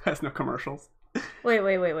 has no commercials.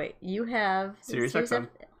 Wait. You have Sirius XM.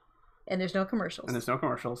 And there's no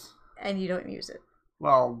commercials. And you don't use it.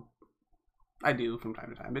 Well, I do from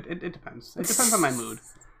time to time. It depends. It depends on my mood.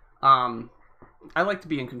 I like to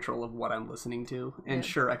be in control of what I'm listening to. And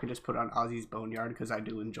sure, I could just put on Ozzy's Boneyard because I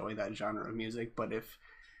do enjoy that genre of music. But if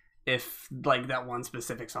like that one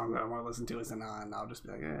specific song that I want to listen to isn't on, I'll just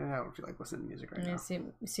be like, I don't feel like listening to music right now.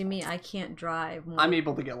 See me, I can't drive. I'm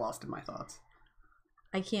able to get lost in my thoughts.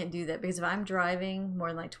 I can't do that because if I'm driving more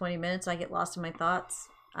than like 20 minutes, I get lost in my thoughts.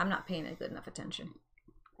 I'm not paying a good enough attention.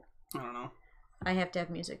 I don't know. I have to have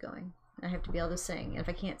music going. I have to be able to sing. And if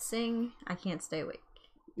I can't sing, I can't stay awake.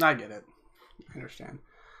 I get it. I understand.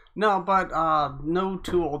 No, but no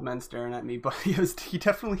two old men staring at me, but he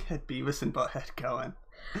definitely had Beavis and Butthead going.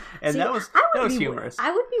 And that was humorous.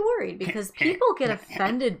 I would be worried because people get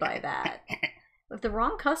offended by that. If the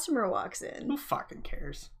wrong customer walks in. Who fucking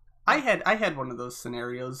cares? I had one of those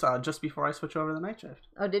scenarios just before I switched over to the night shift.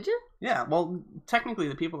 Oh, did you? Yeah, well, technically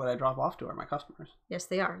the people that I drop off to are my customers. Yes,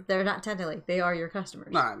 they are. They're not technically. They are your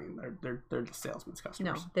customers. No, I mean, they're the salesman's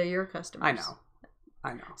customers. No, they're your customers.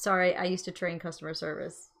 I know. Sorry, I used to train customer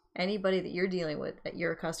service. Anybody that you're dealing with, that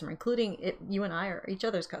you're a customer, including you and I are each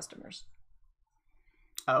other's customers.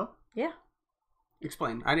 Oh? Yeah.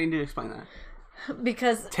 Explain. I need to explain that.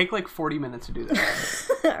 Because take like 40 minutes to do that.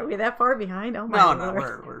 Are we that far behind? Oh my No,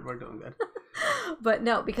 we're doing good. But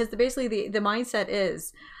no, because basically the mindset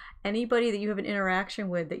is anybody that you have an interaction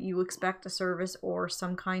with that you expect a service or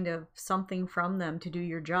some kind of something from them to do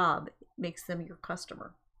your job makes them your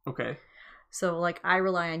customer. Okay. So like I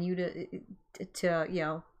rely on you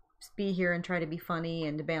to be here and try to be funny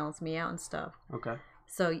and to balance me out and stuff. Okay.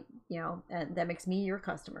 So, and that makes me your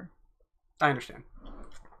customer. I understand,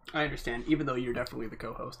 even though you're definitely the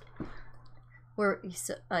co-host. You're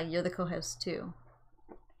the co-host too.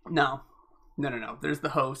 No. There's the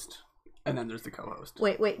host, and then there's the co-host.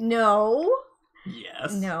 Wait, no.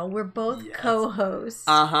 Yes. No, we're both co-hosts.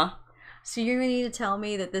 Uh-huh. So you're going to need to tell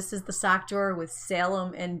me that this is the sock drawer with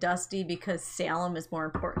Salem and Dusty because Salem is more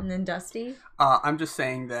important than Dusty? I'm just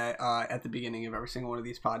saying that at the beginning of every single one of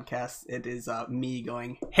these podcasts, it is me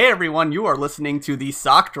going, "Hey everyone, you are listening to the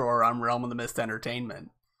sock drawer on Realm of the Mist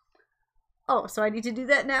Entertainment." Oh, so I need to do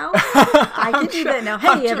that now? I can do that now.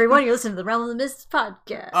 Hey everyone, you're listening to the Realm of the Mist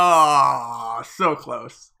podcast. Oh, so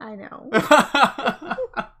close. I know.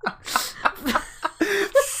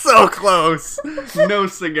 So close. No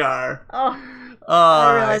cigar. Oh,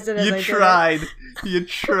 I realized it as you I tried. did it. You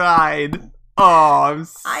tried. Oh,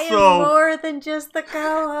 I am more than just the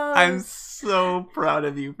co-host. I'm so proud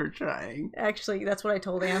of you for trying. Actually, that's what I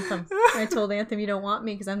told Anthem. I told Anthem you don't want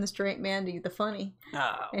me because I'm the straight man to you, the funny.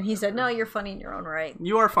 Oh. And he said, no, you're funny in your own right.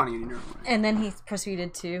 You are funny in your own right. And then he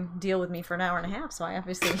proceeded to deal with me for an hour and a half, so I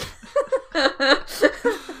obviously...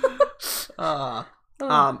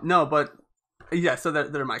 No, but... Yeah, so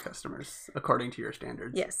they're my customers, according to your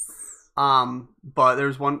standards. Yes. But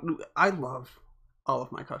there's one... I love all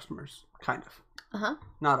of my customers, kind of. Uh-huh.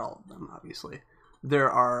 Not all of them, obviously.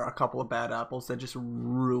 There are a couple of bad apples that just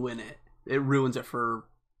ruin it. It ruins it for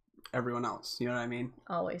everyone else. You know what I mean?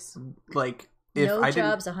 Always. Like, No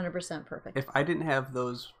job's 100% perfect. If I didn't have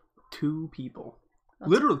those 2 people,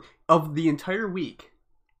 That's literally, of the entire week,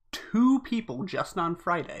 2 people just on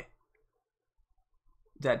Friday,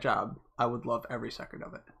 that job, I would love every second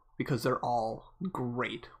of it. Because they're all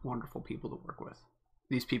great, wonderful people to work with.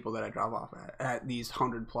 These people that I drop off at these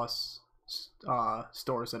 100+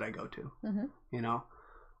 stores that I go to, you know?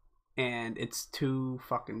 And it's 2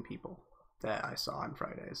 fucking people that I saw on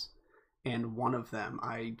Fridays. And one of them,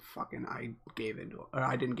 I gave into, or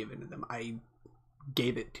I didn't give into them. I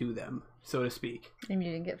gave it to them, so to speak. And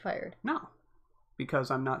you didn't get fired? No.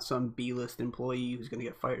 Because I'm not some B-list employee who's going to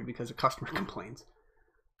get fired because a customer complains.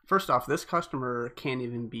 First off, this customer can't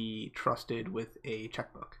even be trusted with a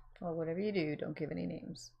checkbook. Well, whatever you do, don't give any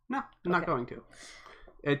names. No, I'm not going to.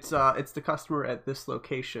 It's the customer at this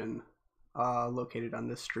location, located on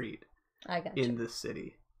this street. I got you. In this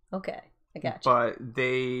city. Okay, I got you. But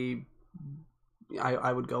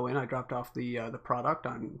I would go in. I dropped off the product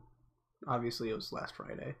on, obviously it was last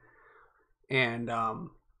Friday, and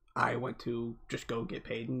I went to just go get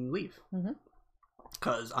paid and leave.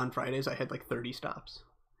 Because on Fridays I had like 30 stops.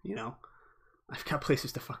 You know, I've got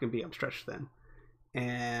places to fucking be. I'm stretched thin.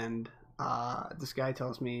 And this guy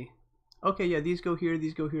tells me, okay, yeah, these go here,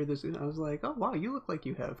 these go here. This. And I was like, oh, wow, you look like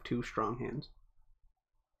you have 2 strong hands.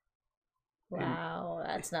 Wow,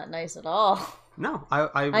 that's not nice at all. No,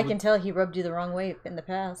 I can tell he rubbed you the wrong way in the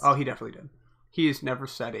past. Oh, he definitely did. He has never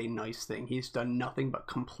said a nice thing. He's done nothing but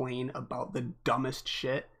complain about the dumbest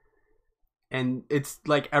shit. And it's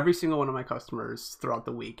like every single one of my customers throughout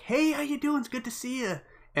the week, hey, how you doing? It's good to see you.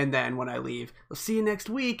 And then when I leave, I'll see you next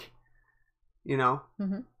week. You know?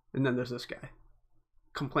 And then there's this guy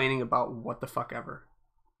complaining about what the fuck ever.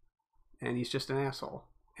 And he's just an asshole.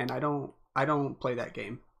 And I don't play that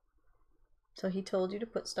game. So he told you to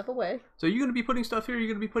put stuff away. So you're going to be putting stuff here, you're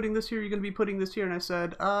going to be putting this here, you're going to be putting this here. And I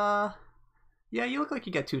said, yeah, you look like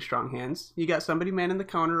you got 2 strong hands. You got somebody manning the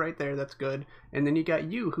counter right there, that's good. And then you got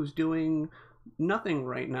you who's doing nothing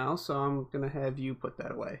right now, so I'm going to have you put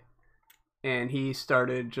that away. And he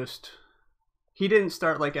started he didn't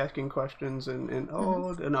start like asking questions and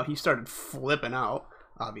no, he started flipping out,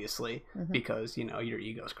 obviously, because, you know, your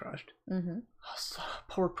ego's crushed.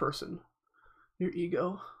 Poor person. Your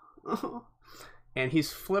ego. And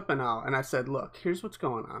he's flipping out, and I said, look, here's what's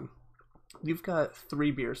going on. You've got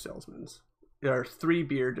 3 beer salesmen. There are 3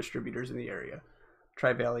 beer distributors in the area.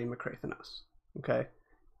 Tri-Valley, McCraith, and us. Okay?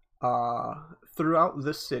 Throughout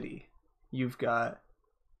this city, you've got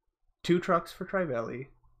 2 trucks for Tri-Valley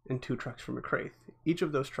and 2 trucks for McCraith. Each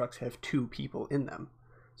of those trucks have 2 people in them.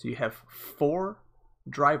 So you have 4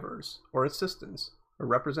 drivers or assistants or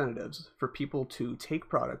representatives for people to take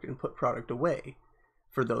product and put product away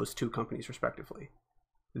for those 2 companies respectively.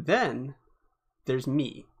 Then there's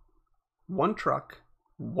me. 1 truck,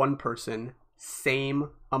 1 person, same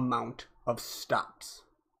amount of stops.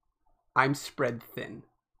 I'm spread thin.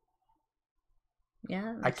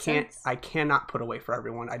 Yeah, I cannot put away for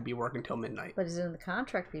everyone. I'd be working till midnight. But is it in the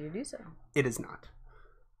contract for you to do so? It is not.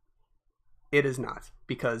 It is not,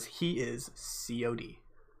 because he is COD.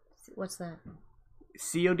 What's that?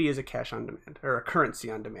 COD is a cash on demand, or a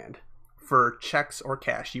currency on demand. For checks or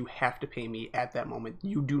cash, you have to pay me at that moment.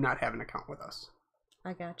 You do not have an account with us.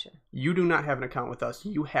 I gotcha. You do not have an account with us.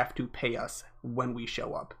 You have to pay us when we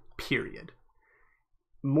show up, period.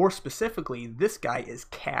 More specifically, this guy is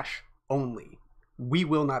cash only. We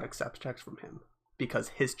will not accept checks from him because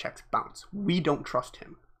his checks bounce. We don't trust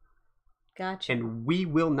him. Gotcha. And we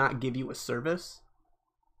will not give you a service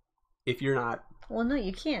if you're not Well, no,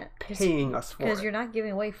 you can't. Paying us for it. Because you're not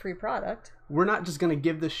giving away free product. We're not just going to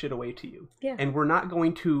give this shit away to you. Yeah. And we're not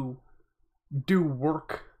going to do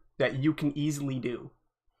work that you can easily do.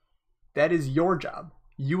 That is your job.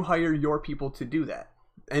 You hire your people to do that.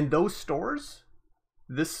 And those stores,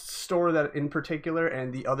 this store that in particular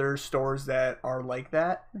and the other stores that are like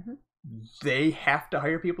that, they have to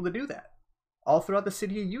hire people to do that. All throughout the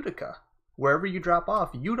city of Utica. Wherever you drop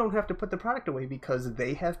off, you don't have to put the product away because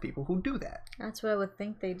they have people who do that. That's what I would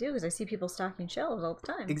think they do, because I see people stocking shelves all the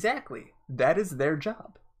time. Exactly. That is their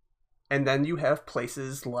job. And then you have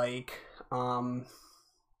places like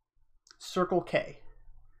Circle K,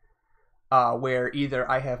 where either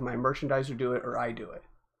I have my merchandiser do it or I do it.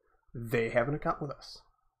 They have an account with us.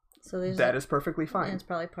 So that is perfectly fine. And it's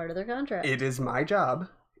probably part of their contract. It is my job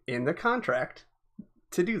in the contract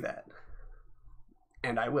to do that.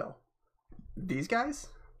 And I will. These guys?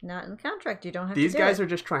 Not in the contract. You don't have to do it. These guys are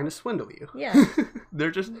just trying to swindle you. Yeah.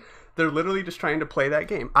 They're literally just trying to play that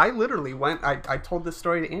game. I literally went, I told this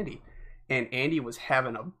story to Andy, and Andy was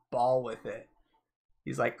having a ball with it.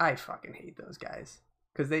 He's like, I fucking hate those guys.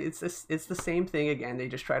 because it's the same thing again. They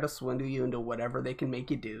just try to swindle you into whatever they can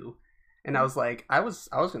make you do. And I was like, I was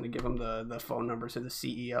going to give him the phone number to the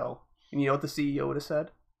CEO. And you know what the CEO would have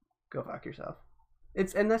said? Go fuck yourself.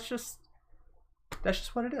 That's just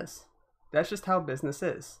what it is. That's just how business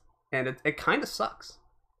is. And it kind of sucks.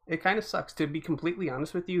 It kind of sucks. To be completely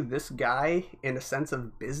honest with you, this guy, in a sense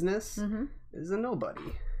of business, is a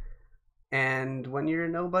nobody. And when you're a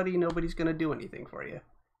nobody, nobody's going to do anything for you.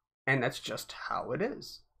 And that's just how it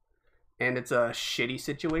is. And it's a shitty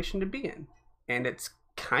situation to be in. And it's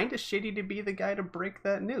kind of shitty to be the guy to break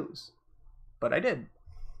that news. But I did.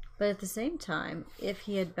 But at the same time, if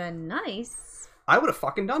he had been nice... I would have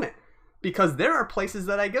fucking done it. Because there are places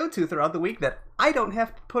that I go to throughout the week that I don't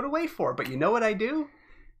have to put away for. But you know what I do?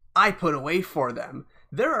 I put away for them.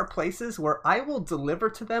 There are places where I will deliver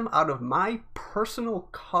to them out of my personal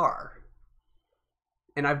car.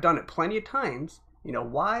 And I've done it plenty of times. You know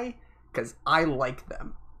why? Because I like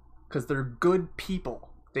them. Because they're good people.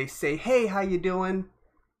 They say, hey, how you doing?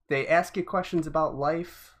 They ask you questions about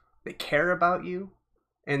life. They care about you.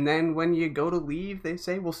 And then when you go to leave, they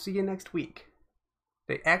say, we'll see you next week.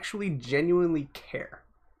 They actually genuinely care.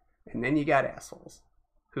 And then you got assholes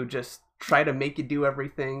who just try to make you do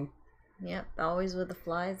everything. Yep, always with the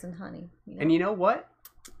flies and honey. You know? And you know what?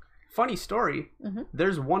 Funny story.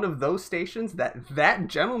 There's one of those stations that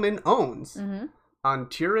gentleman owns on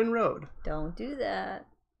Turin Road. Don't do that.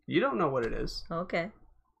 You don't know what it is. Okay.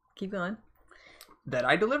 Keep going. That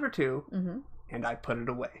I deliver to, and I put it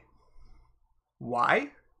away.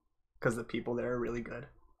 Why? Because the people there are really good.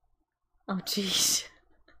 Oh, jeez.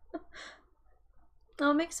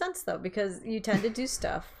 No, it makes sense, though, because you tend to do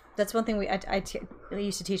stuff. That's one thing I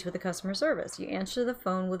used to teach with the customer service. You answer the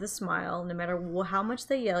phone with a smile. No matter how much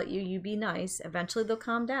they yell at you, you be nice. Eventually, they'll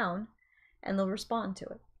calm down, and they'll respond to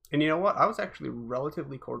it. And you know what? I was actually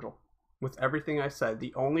relatively cordial with everything I said.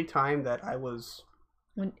 The only time that I was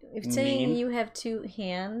saying you have two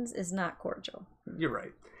hands is not cordial. You're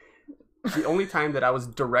right. The only time that I was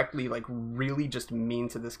directly, like, really just mean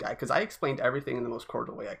to this guy, because I explained everything in the most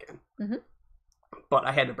cordial way I can. But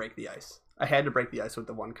I had to break the ice. I had to break the ice with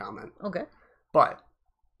the one comment. Okay. But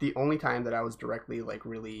the only time that I was directly, like,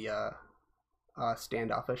 really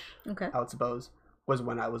standoffish, I would suppose, was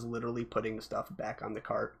when I was literally putting the stuff back on the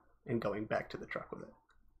cart and going back to the truck with it.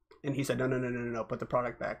 And he said, no, put the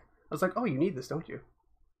product back. I was like, oh, you need this, don't you?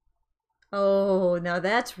 Oh, now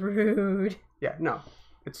that's rude. Yeah, no,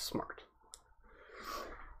 it's smart.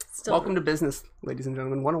 Still Welcome to business, ladies and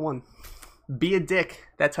gentlemen. 101. Be a dick.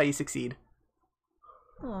 That's how you succeed.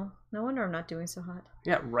 Oh, no wonder I'm not doing so hot.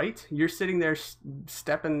 Yeah, right? You're sitting there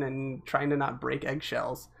stepping and trying to not break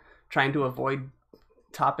eggshells, trying to avoid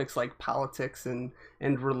topics like politics and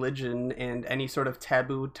religion and any sort of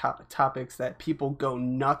taboo topics that people go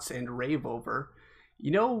nuts and rave over.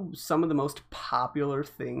 You know, some of the most popular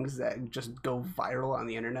things that just go viral on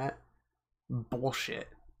the internet? Bullshit.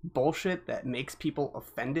 Bullshit that makes people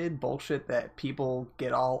offended. Bullshit that people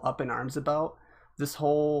get all up in arms about. This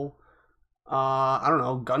whole, I don't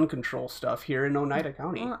know, gun control stuff here in Oneida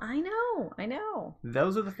County. Well, I know.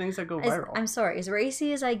 Those are the things that go viral. I'm sorry, as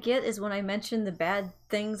racy as I get is when I mention the bad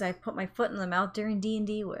things I put my foot in the mouth during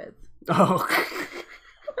D&D with. Oh,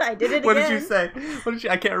 I did it again. What did you say? What did you?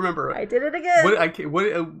 I can't remember. I did it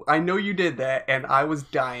again. I know you did that, and I was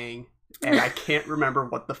dying, and I can't remember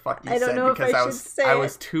what the fuck you said. I don't know because if I should say I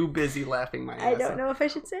was too busy laughing my ass off. I don't know if I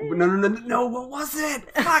should say it. No, what was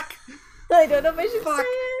it? Fuck. I don't know if I should Fuck. say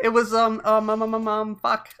it. It was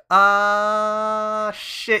fuck.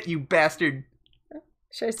 Shit, you bastard.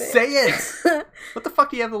 Should I say it? What the fuck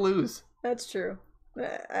do you have to lose? That's true.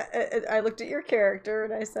 I looked at your character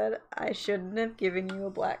and I said, I shouldn't have given you a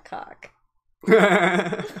black cock.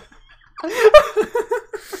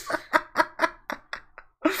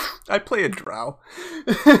 I play a drow.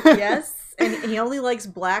 Yes, and he only likes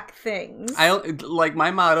black things.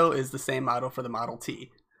 My motto is the same motto for the Model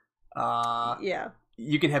T. Yeah.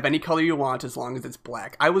 You can have any color you want as long as it's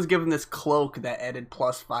black. I was given this cloak that added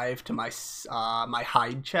 +5 to my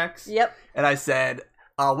hide checks. Yep. And I said,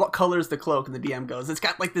 what color is the cloak? And the DM goes, it's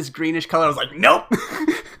got like this greenish color. I was like, nope.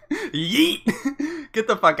 Yeet. Get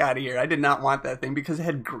the fuck out of here. I did not want that thing because it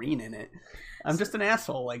had green in it. I'm just an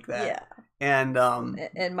asshole like that. Yeah. And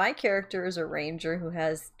my character is a ranger who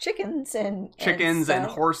has chickens and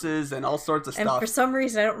horses and all sorts of stuff. And for some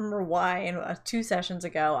reason, I don't remember why, and 2 sessions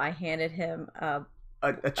ago, I handed him a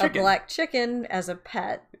black chicken as a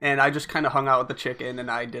pet. And I just kind of hung out with the chicken, and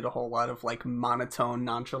I did a whole lot of like monotone,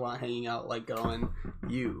 nonchalant hanging out, like going,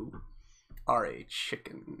 you are a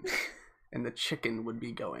chicken. And the chicken would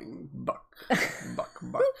be going, buck, buck,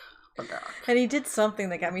 buck. the back. And he did something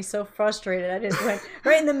that got me so frustrated. I just went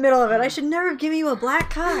right in the middle of it. I should never have given you a black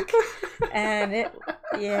cock. And it,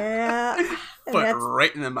 yeah. But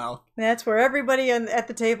right in the mouth. That's where everybody at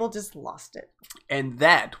the table just lost it. And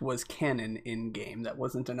that was canon in game. That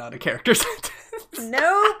wasn't an out of character sentence.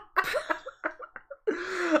 Nope.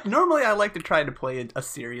 Normally, I like to try to play a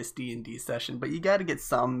serious D&D session, but you got to get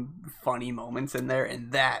some funny moments in there,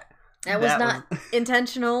 and that was not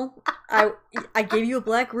intentional. I gave you a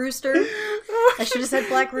black rooster. I should have said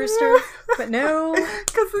black rooster, but no.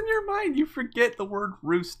 Because in your mind, you forget the word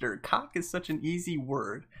rooster. Cock is such an easy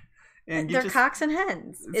word. And they're cocks and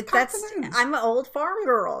hens. Hens. I'm an old farm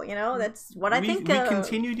girl, you know. That's what I think. We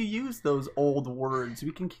continue to use those old words.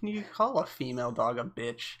 We continue to call a female dog a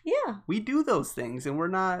bitch. Yeah, we do those things, and we're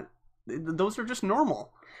not. Those are just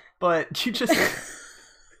normal. But you just,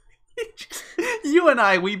 you and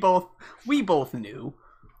I, we both knew.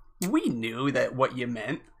 We knew that what you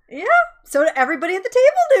meant. Yeah. So everybody at the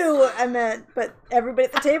table knew what I meant, but everybody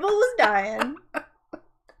at the table was dying.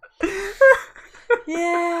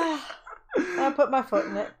 Yeah. I put my foot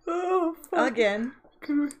in it. Oh, fuck. Again.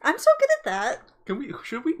 I'm so good at that.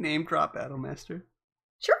 Should we name drop Battlemaster?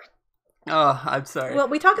 Sure. Oh, I'm sorry. Well,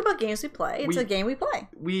 we talk about games we play. It's a game we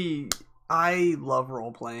play. I love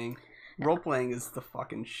role playing. Role playing is the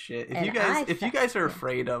fucking shit. If you guys are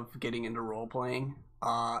afraid of getting into role playing,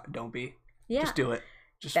 don't be. Yeah. Just do it.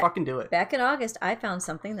 Just fucking do it. Back in August, I found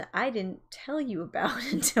something that I didn't tell you about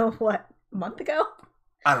until a month ago?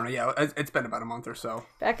 I don't know. Yeah, it's been about a month or so.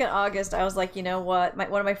 Back in August, I was like, you know what?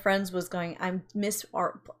 One of my friends was going, I miss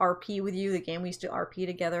RP with you. The game we used to RP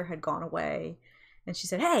together had gone away. And she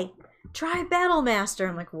said, hey, try Battlemaster.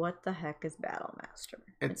 I'm like, what the heck is Battlemaster?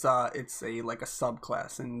 It's a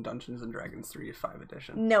subclass in Dungeons and Dragons 3.5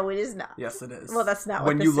 edition. No, it is not. Yes, it is. Well, that's not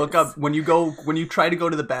when you look up when you try to go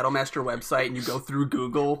to the Battlemaster website and you go through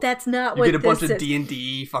Google. That's not what this is. You get a bunch of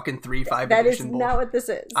D&D fucking 3.5 edition. That is not what this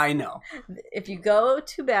is. I know. If you go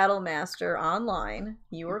to Battlemaster online,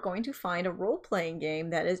 you are going to find a role-playing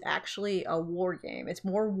game that is actually a war game. It's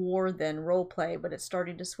more war than role-play, but it's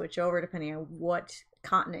starting to switch over depending on what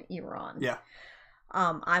continent you're on. Yeah.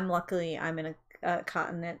 I'm in a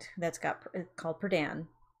continent that's called Perdan.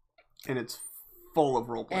 And it's full of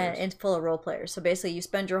role players. And it's full of role players. So basically you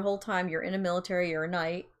spend your whole time, you're in a military, you're a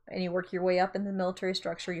knight, and you work your way up in the military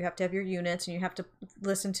structure. You have to have your units, and you have to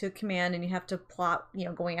listen to command, and you have to plot,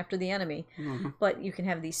 going after the enemy. Mm-hmm. But you can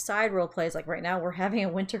have these side role plays. Like right now, we're having a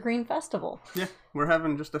Wintergreen festival. Yeah, we're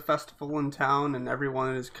having just a festival in town, and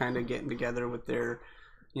everyone is kind of getting together with their,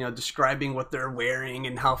 describing what they're wearing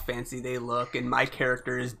and how fancy they look. And my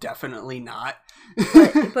character is definitely not.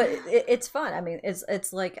 but it's fun. I mean,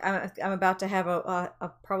 it's like I'm about to have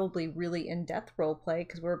a probably really in-depth role play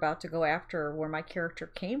because we're about to go after where my character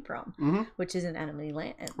came from, mm-hmm. which is in enemy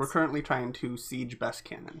lands. We're currently trying to siege Best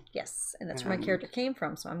Cannon. Yes, and that's where my character came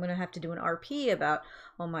from. So I'm going to have to do an RP about,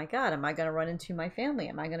 oh my god, am I going to run into my family?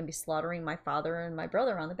 Am I going to be slaughtering my father and my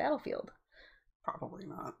brother on the battlefield? Probably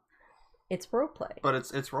not. It's roleplay. But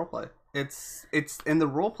it's roleplay. It's and the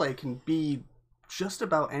roleplay can be just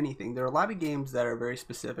about anything. There are a lot of games that are very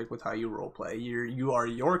specific with how you roleplay. You are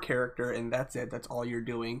your character, and that's it. That's all you're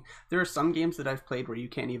doing. There are some games that I've played where you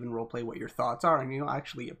can't even roleplay what your thoughts are, and I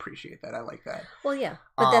actually appreciate that. I like that. Well, yeah,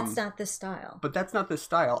 but that's not this style. But that's not this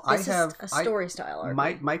style. This is a story style.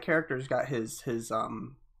 My character's got his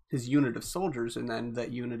unit of soldiers, and then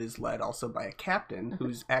that unit is led also by a captain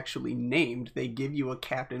who's actually named. They give you a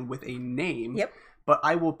captain with a name. Yep. But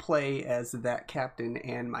I will play as that captain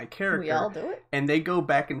and my character. We all do it. And they go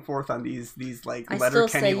back and forth on these like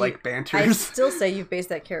Letterkenny like banters. I still say you've based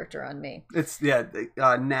that character on me. It's Nat.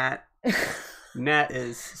 Nat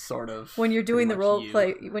is sort of when you're doing the role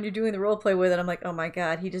play. When you're doing the role play with it, I'm like, oh my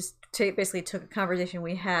god, he just basically took a conversation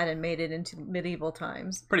we had and made it into medieval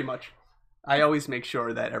times. Pretty much. I always make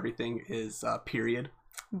sure that everything is period.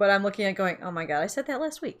 But I'm looking at going, oh my god, I said that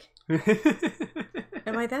last week.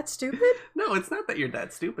 Am I that stupid? No, it's not that you're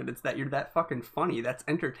that stupid. It's that you're that fucking funny. That's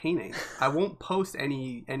entertaining. I won't post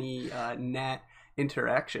any Nat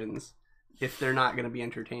interactions if they're not going to be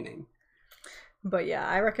entertaining. But yeah,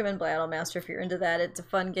 I recommend Battlemaster if you're into that. It's a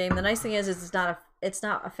fun game. The nice thing is it's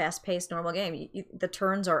not a fast-paced normal game. The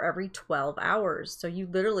turns are every 12 hours. So you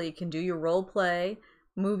literally can do your role play,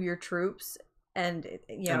 move your troops, and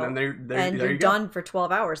you're done for 12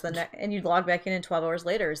 hours. And you log back in 12 hours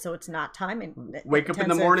later, so it's not time. Wake up in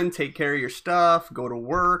the morning, take care of your stuff, go to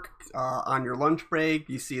work. On your lunch break,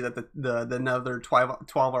 you see that the another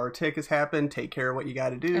 12-hour tick has happened. Take care of what you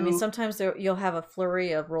got to do. I mean, sometimes you'll have a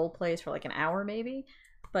flurry of role plays for like an hour, maybe.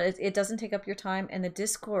 But it doesn't take up your time, and the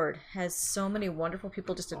Discord has so many wonderful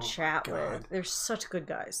people just to chat with. They're such good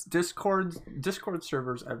guys. Discord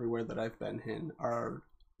servers everywhere that I've been in are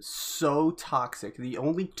so toxic. The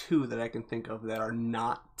only two that I can think of that are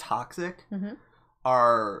not toxic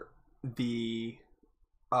are the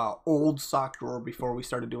old sock drawer before we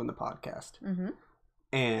started doing the podcast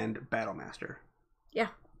and Battlemaster. Yeah.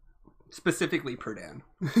 Specifically Perdan.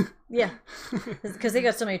 Yeah. Because they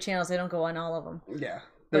got so many channels, they don't go on all of them. Yeah.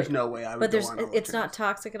 There's no way I would go on all those it's not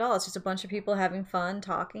toxic at all. It's just a bunch of people having fun,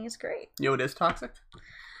 talking. It's great. You know what is toxic?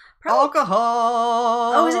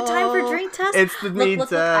 Alcohol. Oh, is it time for drink test? It's the mead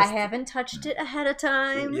test. Look, I haven't touched it ahead of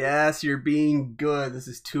time. Yes, you're being good. This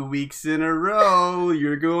is 2 weeks in a row.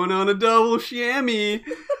 You're going on a double chamois.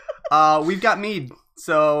 We've got mead.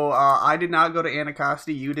 So I did not go to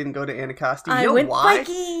Anacostia. You didn't go to Anacostia. You know went why?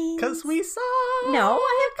 Vikings. Because we saw. No,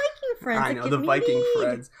 I have Viking friends. I know the Viking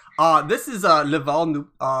friends. This is Leval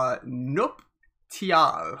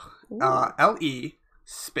Nuptial. LE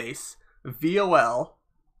space VOL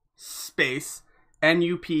space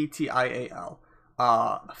NUPTIAL.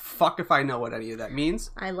 Fuck if I know what any of that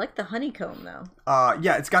means. I like the honeycomb though.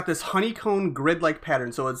 Yeah, it's got this honeycomb grid-like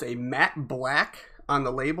pattern. So it's a matte black on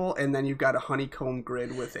the label, and then you've got a honeycomb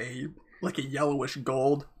grid with a yellowish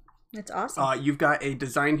gold. It's awesome. You've got a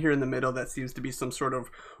design here in the middle that seems to be some sort of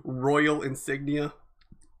royal insignia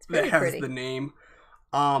that has pretty. The name.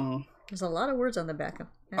 There's a lot of words on the back.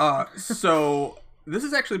 So this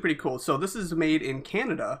is actually pretty cool. So this is made in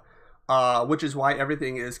Canada, which is why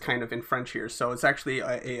everything is kind of in French here. So it's actually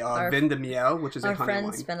a vin de miel, which is a honey wine. Our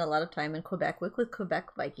friends spend a lot of time in Quebec with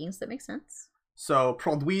Quebec Vikings. That makes sense. So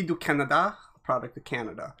Produit du Canada, product of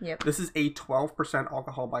Canada. Yep. This is a 12%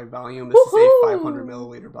 alcohol by volume. This is a 500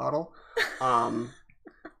 milliliter bottle.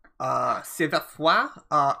 C'est parfois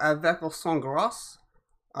avec le sang gras.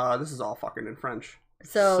 This is all fucking in French.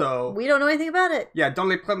 So we don't know anything about it. Yeah, dans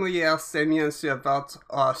les premières semaines servantes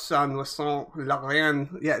sans noisson la reine.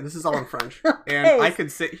 Yeah, this is all in French. Okay. And I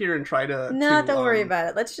could sit here and try to. No, don't worry about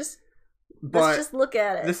it. Let's just look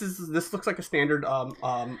at it. This looks like a standard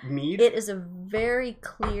mead. It is a very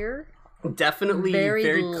clear, definitely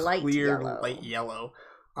very light clear, yellow. light yellow.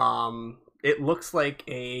 It looks like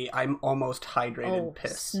I'm almost hydrated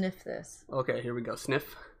piss. Sniff this. Okay, here we go.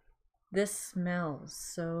 Sniff. This smells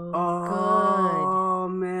so good. Oh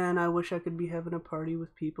man, I wish I could be having a party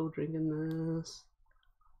with people drinking this.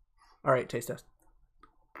 All right, taste test.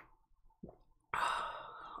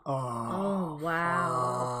 Oh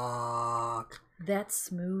wow. Fuck. That's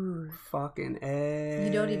smooth. Fucking A.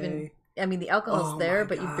 You don't even. I mean, the alcohol's there,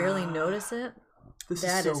 but you barely notice it.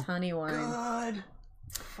 That is honey wine. God.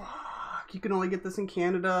 Fuck. You can only get this in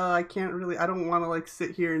Canada. I don't want to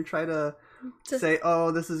sit here and try to say, oh,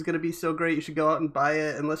 this is going to be so great. You should go out and buy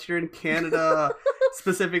it unless you're in Canada.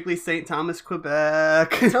 Specifically St. Thomas,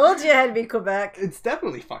 Quebec. Told you it had to be Quebec. It's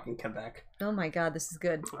definitely fucking Quebec. Oh my god, this is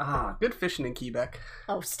good. Good fishing in Quebec.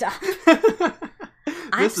 Oh, stop.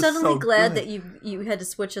 I'm suddenly glad that you had to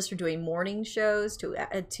switch us from doing morning shows to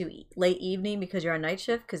late evening because you're on night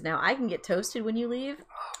shift, because now I can get toasted when you leave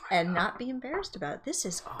and not be embarrassed about it. This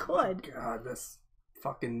is good. Oh my god, this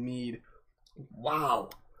fucking mead. Wow.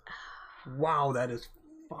 Wow, that is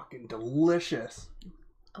fucking delicious.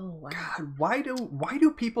 Oh wow. God, why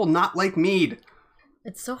do people not like mead?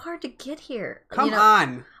 It's so hard to get here. Come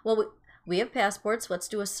on. Well, we have passports. Let's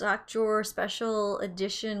do a sock drawer special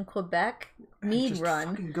edition Quebec mead run.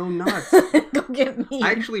 Fucking go nuts. Go get mead.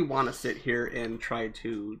 I actually want to sit here and try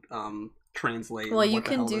to translate. Well, you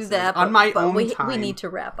can do that on my own time. We need to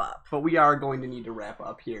wrap up. But we are going to need to wrap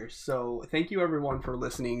up here. So thank you everyone for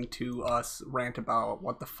listening to us rant about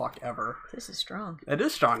what the fuck ever. This is strong. It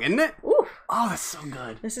is strong, isn't it? Ooh. Oh, that's so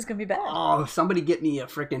good. This is gonna be bad. Oh, somebody get me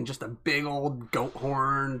just a big old goat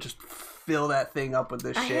horn. Just fill that thing up with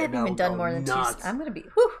this shit. I haven't even done more than nuts. 2. I'm gonna be.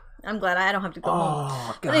 Whew, I'm glad I don't have to go home.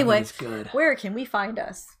 God, but anyway, that's good. Where can we find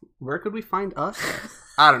us? Where could we find us?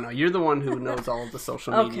 I don't know. You're the one who knows all of the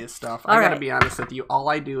social media stuff. I gotta be honest with you. All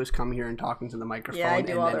I do is come here and talk into the microphone, and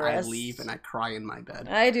then I leave and I cry in my bed.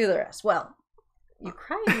 I do the rest. Well, you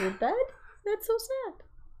cry in your bed? That's so sad.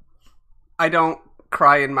 I don't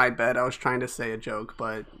cry in my bed. I was trying to say a joke,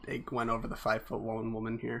 but it went over the 5'1"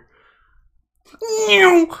 woman here.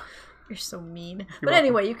 You're so mean. But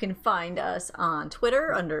anyway, you can find us on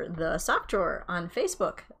Twitter under The Sock Drawer, on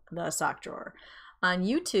Facebook, The Sock Drawer. On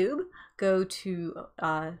YouTube, go to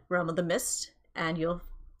Realm of the Mist, and you'll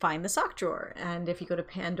find the sock drawer. And if you go to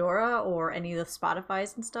Pandora or any of the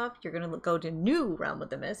Spotify's and stuff, you're going to go to New Realm of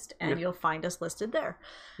the Mist, and you'll find us listed there.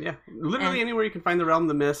 Yeah, literally anywhere you can find the Realm of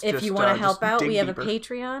the Mist. If you want to help out, we have a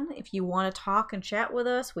Patreon. If you want to talk and chat with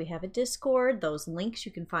us, we have a Discord. Those links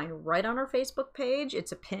you can find right on our Facebook page.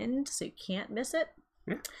 It's a pinned, so you can't miss it.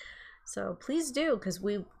 Yeah. So please do, because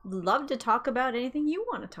we love to talk about anything you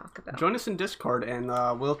want to talk about. Join us in Discord, and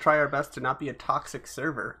we'll try our best to not be a toxic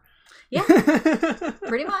server. Yeah,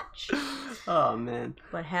 pretty much. Oh, man.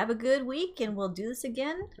 But have a good week, and we'll do this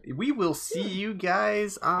again. We will see you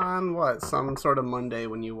guys on, some sort of Monday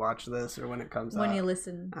when you watch this, or when it comes out. When you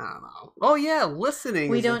listen. I don't know. Oh, yeah, listening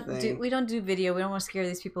we don't do video. We don't want to scare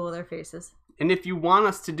these people with our faces. And if you want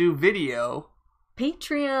us to do video...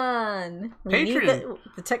 Patreon. We need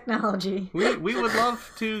the technology. We would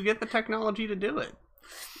love to get the technology to do it.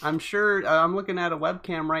 I'm sure I'm looking at a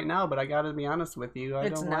webcam right now, but I got to be honest with you.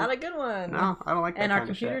 It's not a good one. No, I don't like that. And our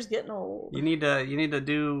computer's getting old. You need to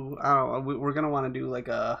do. I don't know. We're gonna want to do like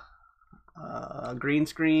a green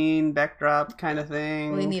screen backdrop kind of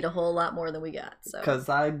thing. We need a whole lot more than we got. So because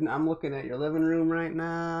I'm looking at your living room right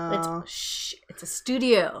now. It's a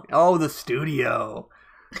studio. Oh, the studio.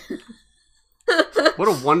 What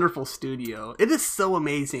a wonderful studio. It is so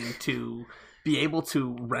amazing to be able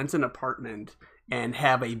to rent an apartment and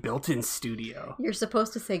have a built-in studio. You're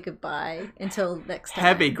supposed to say goodbye until next time.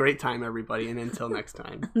 Have a great time, everybody, and until next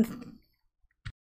time.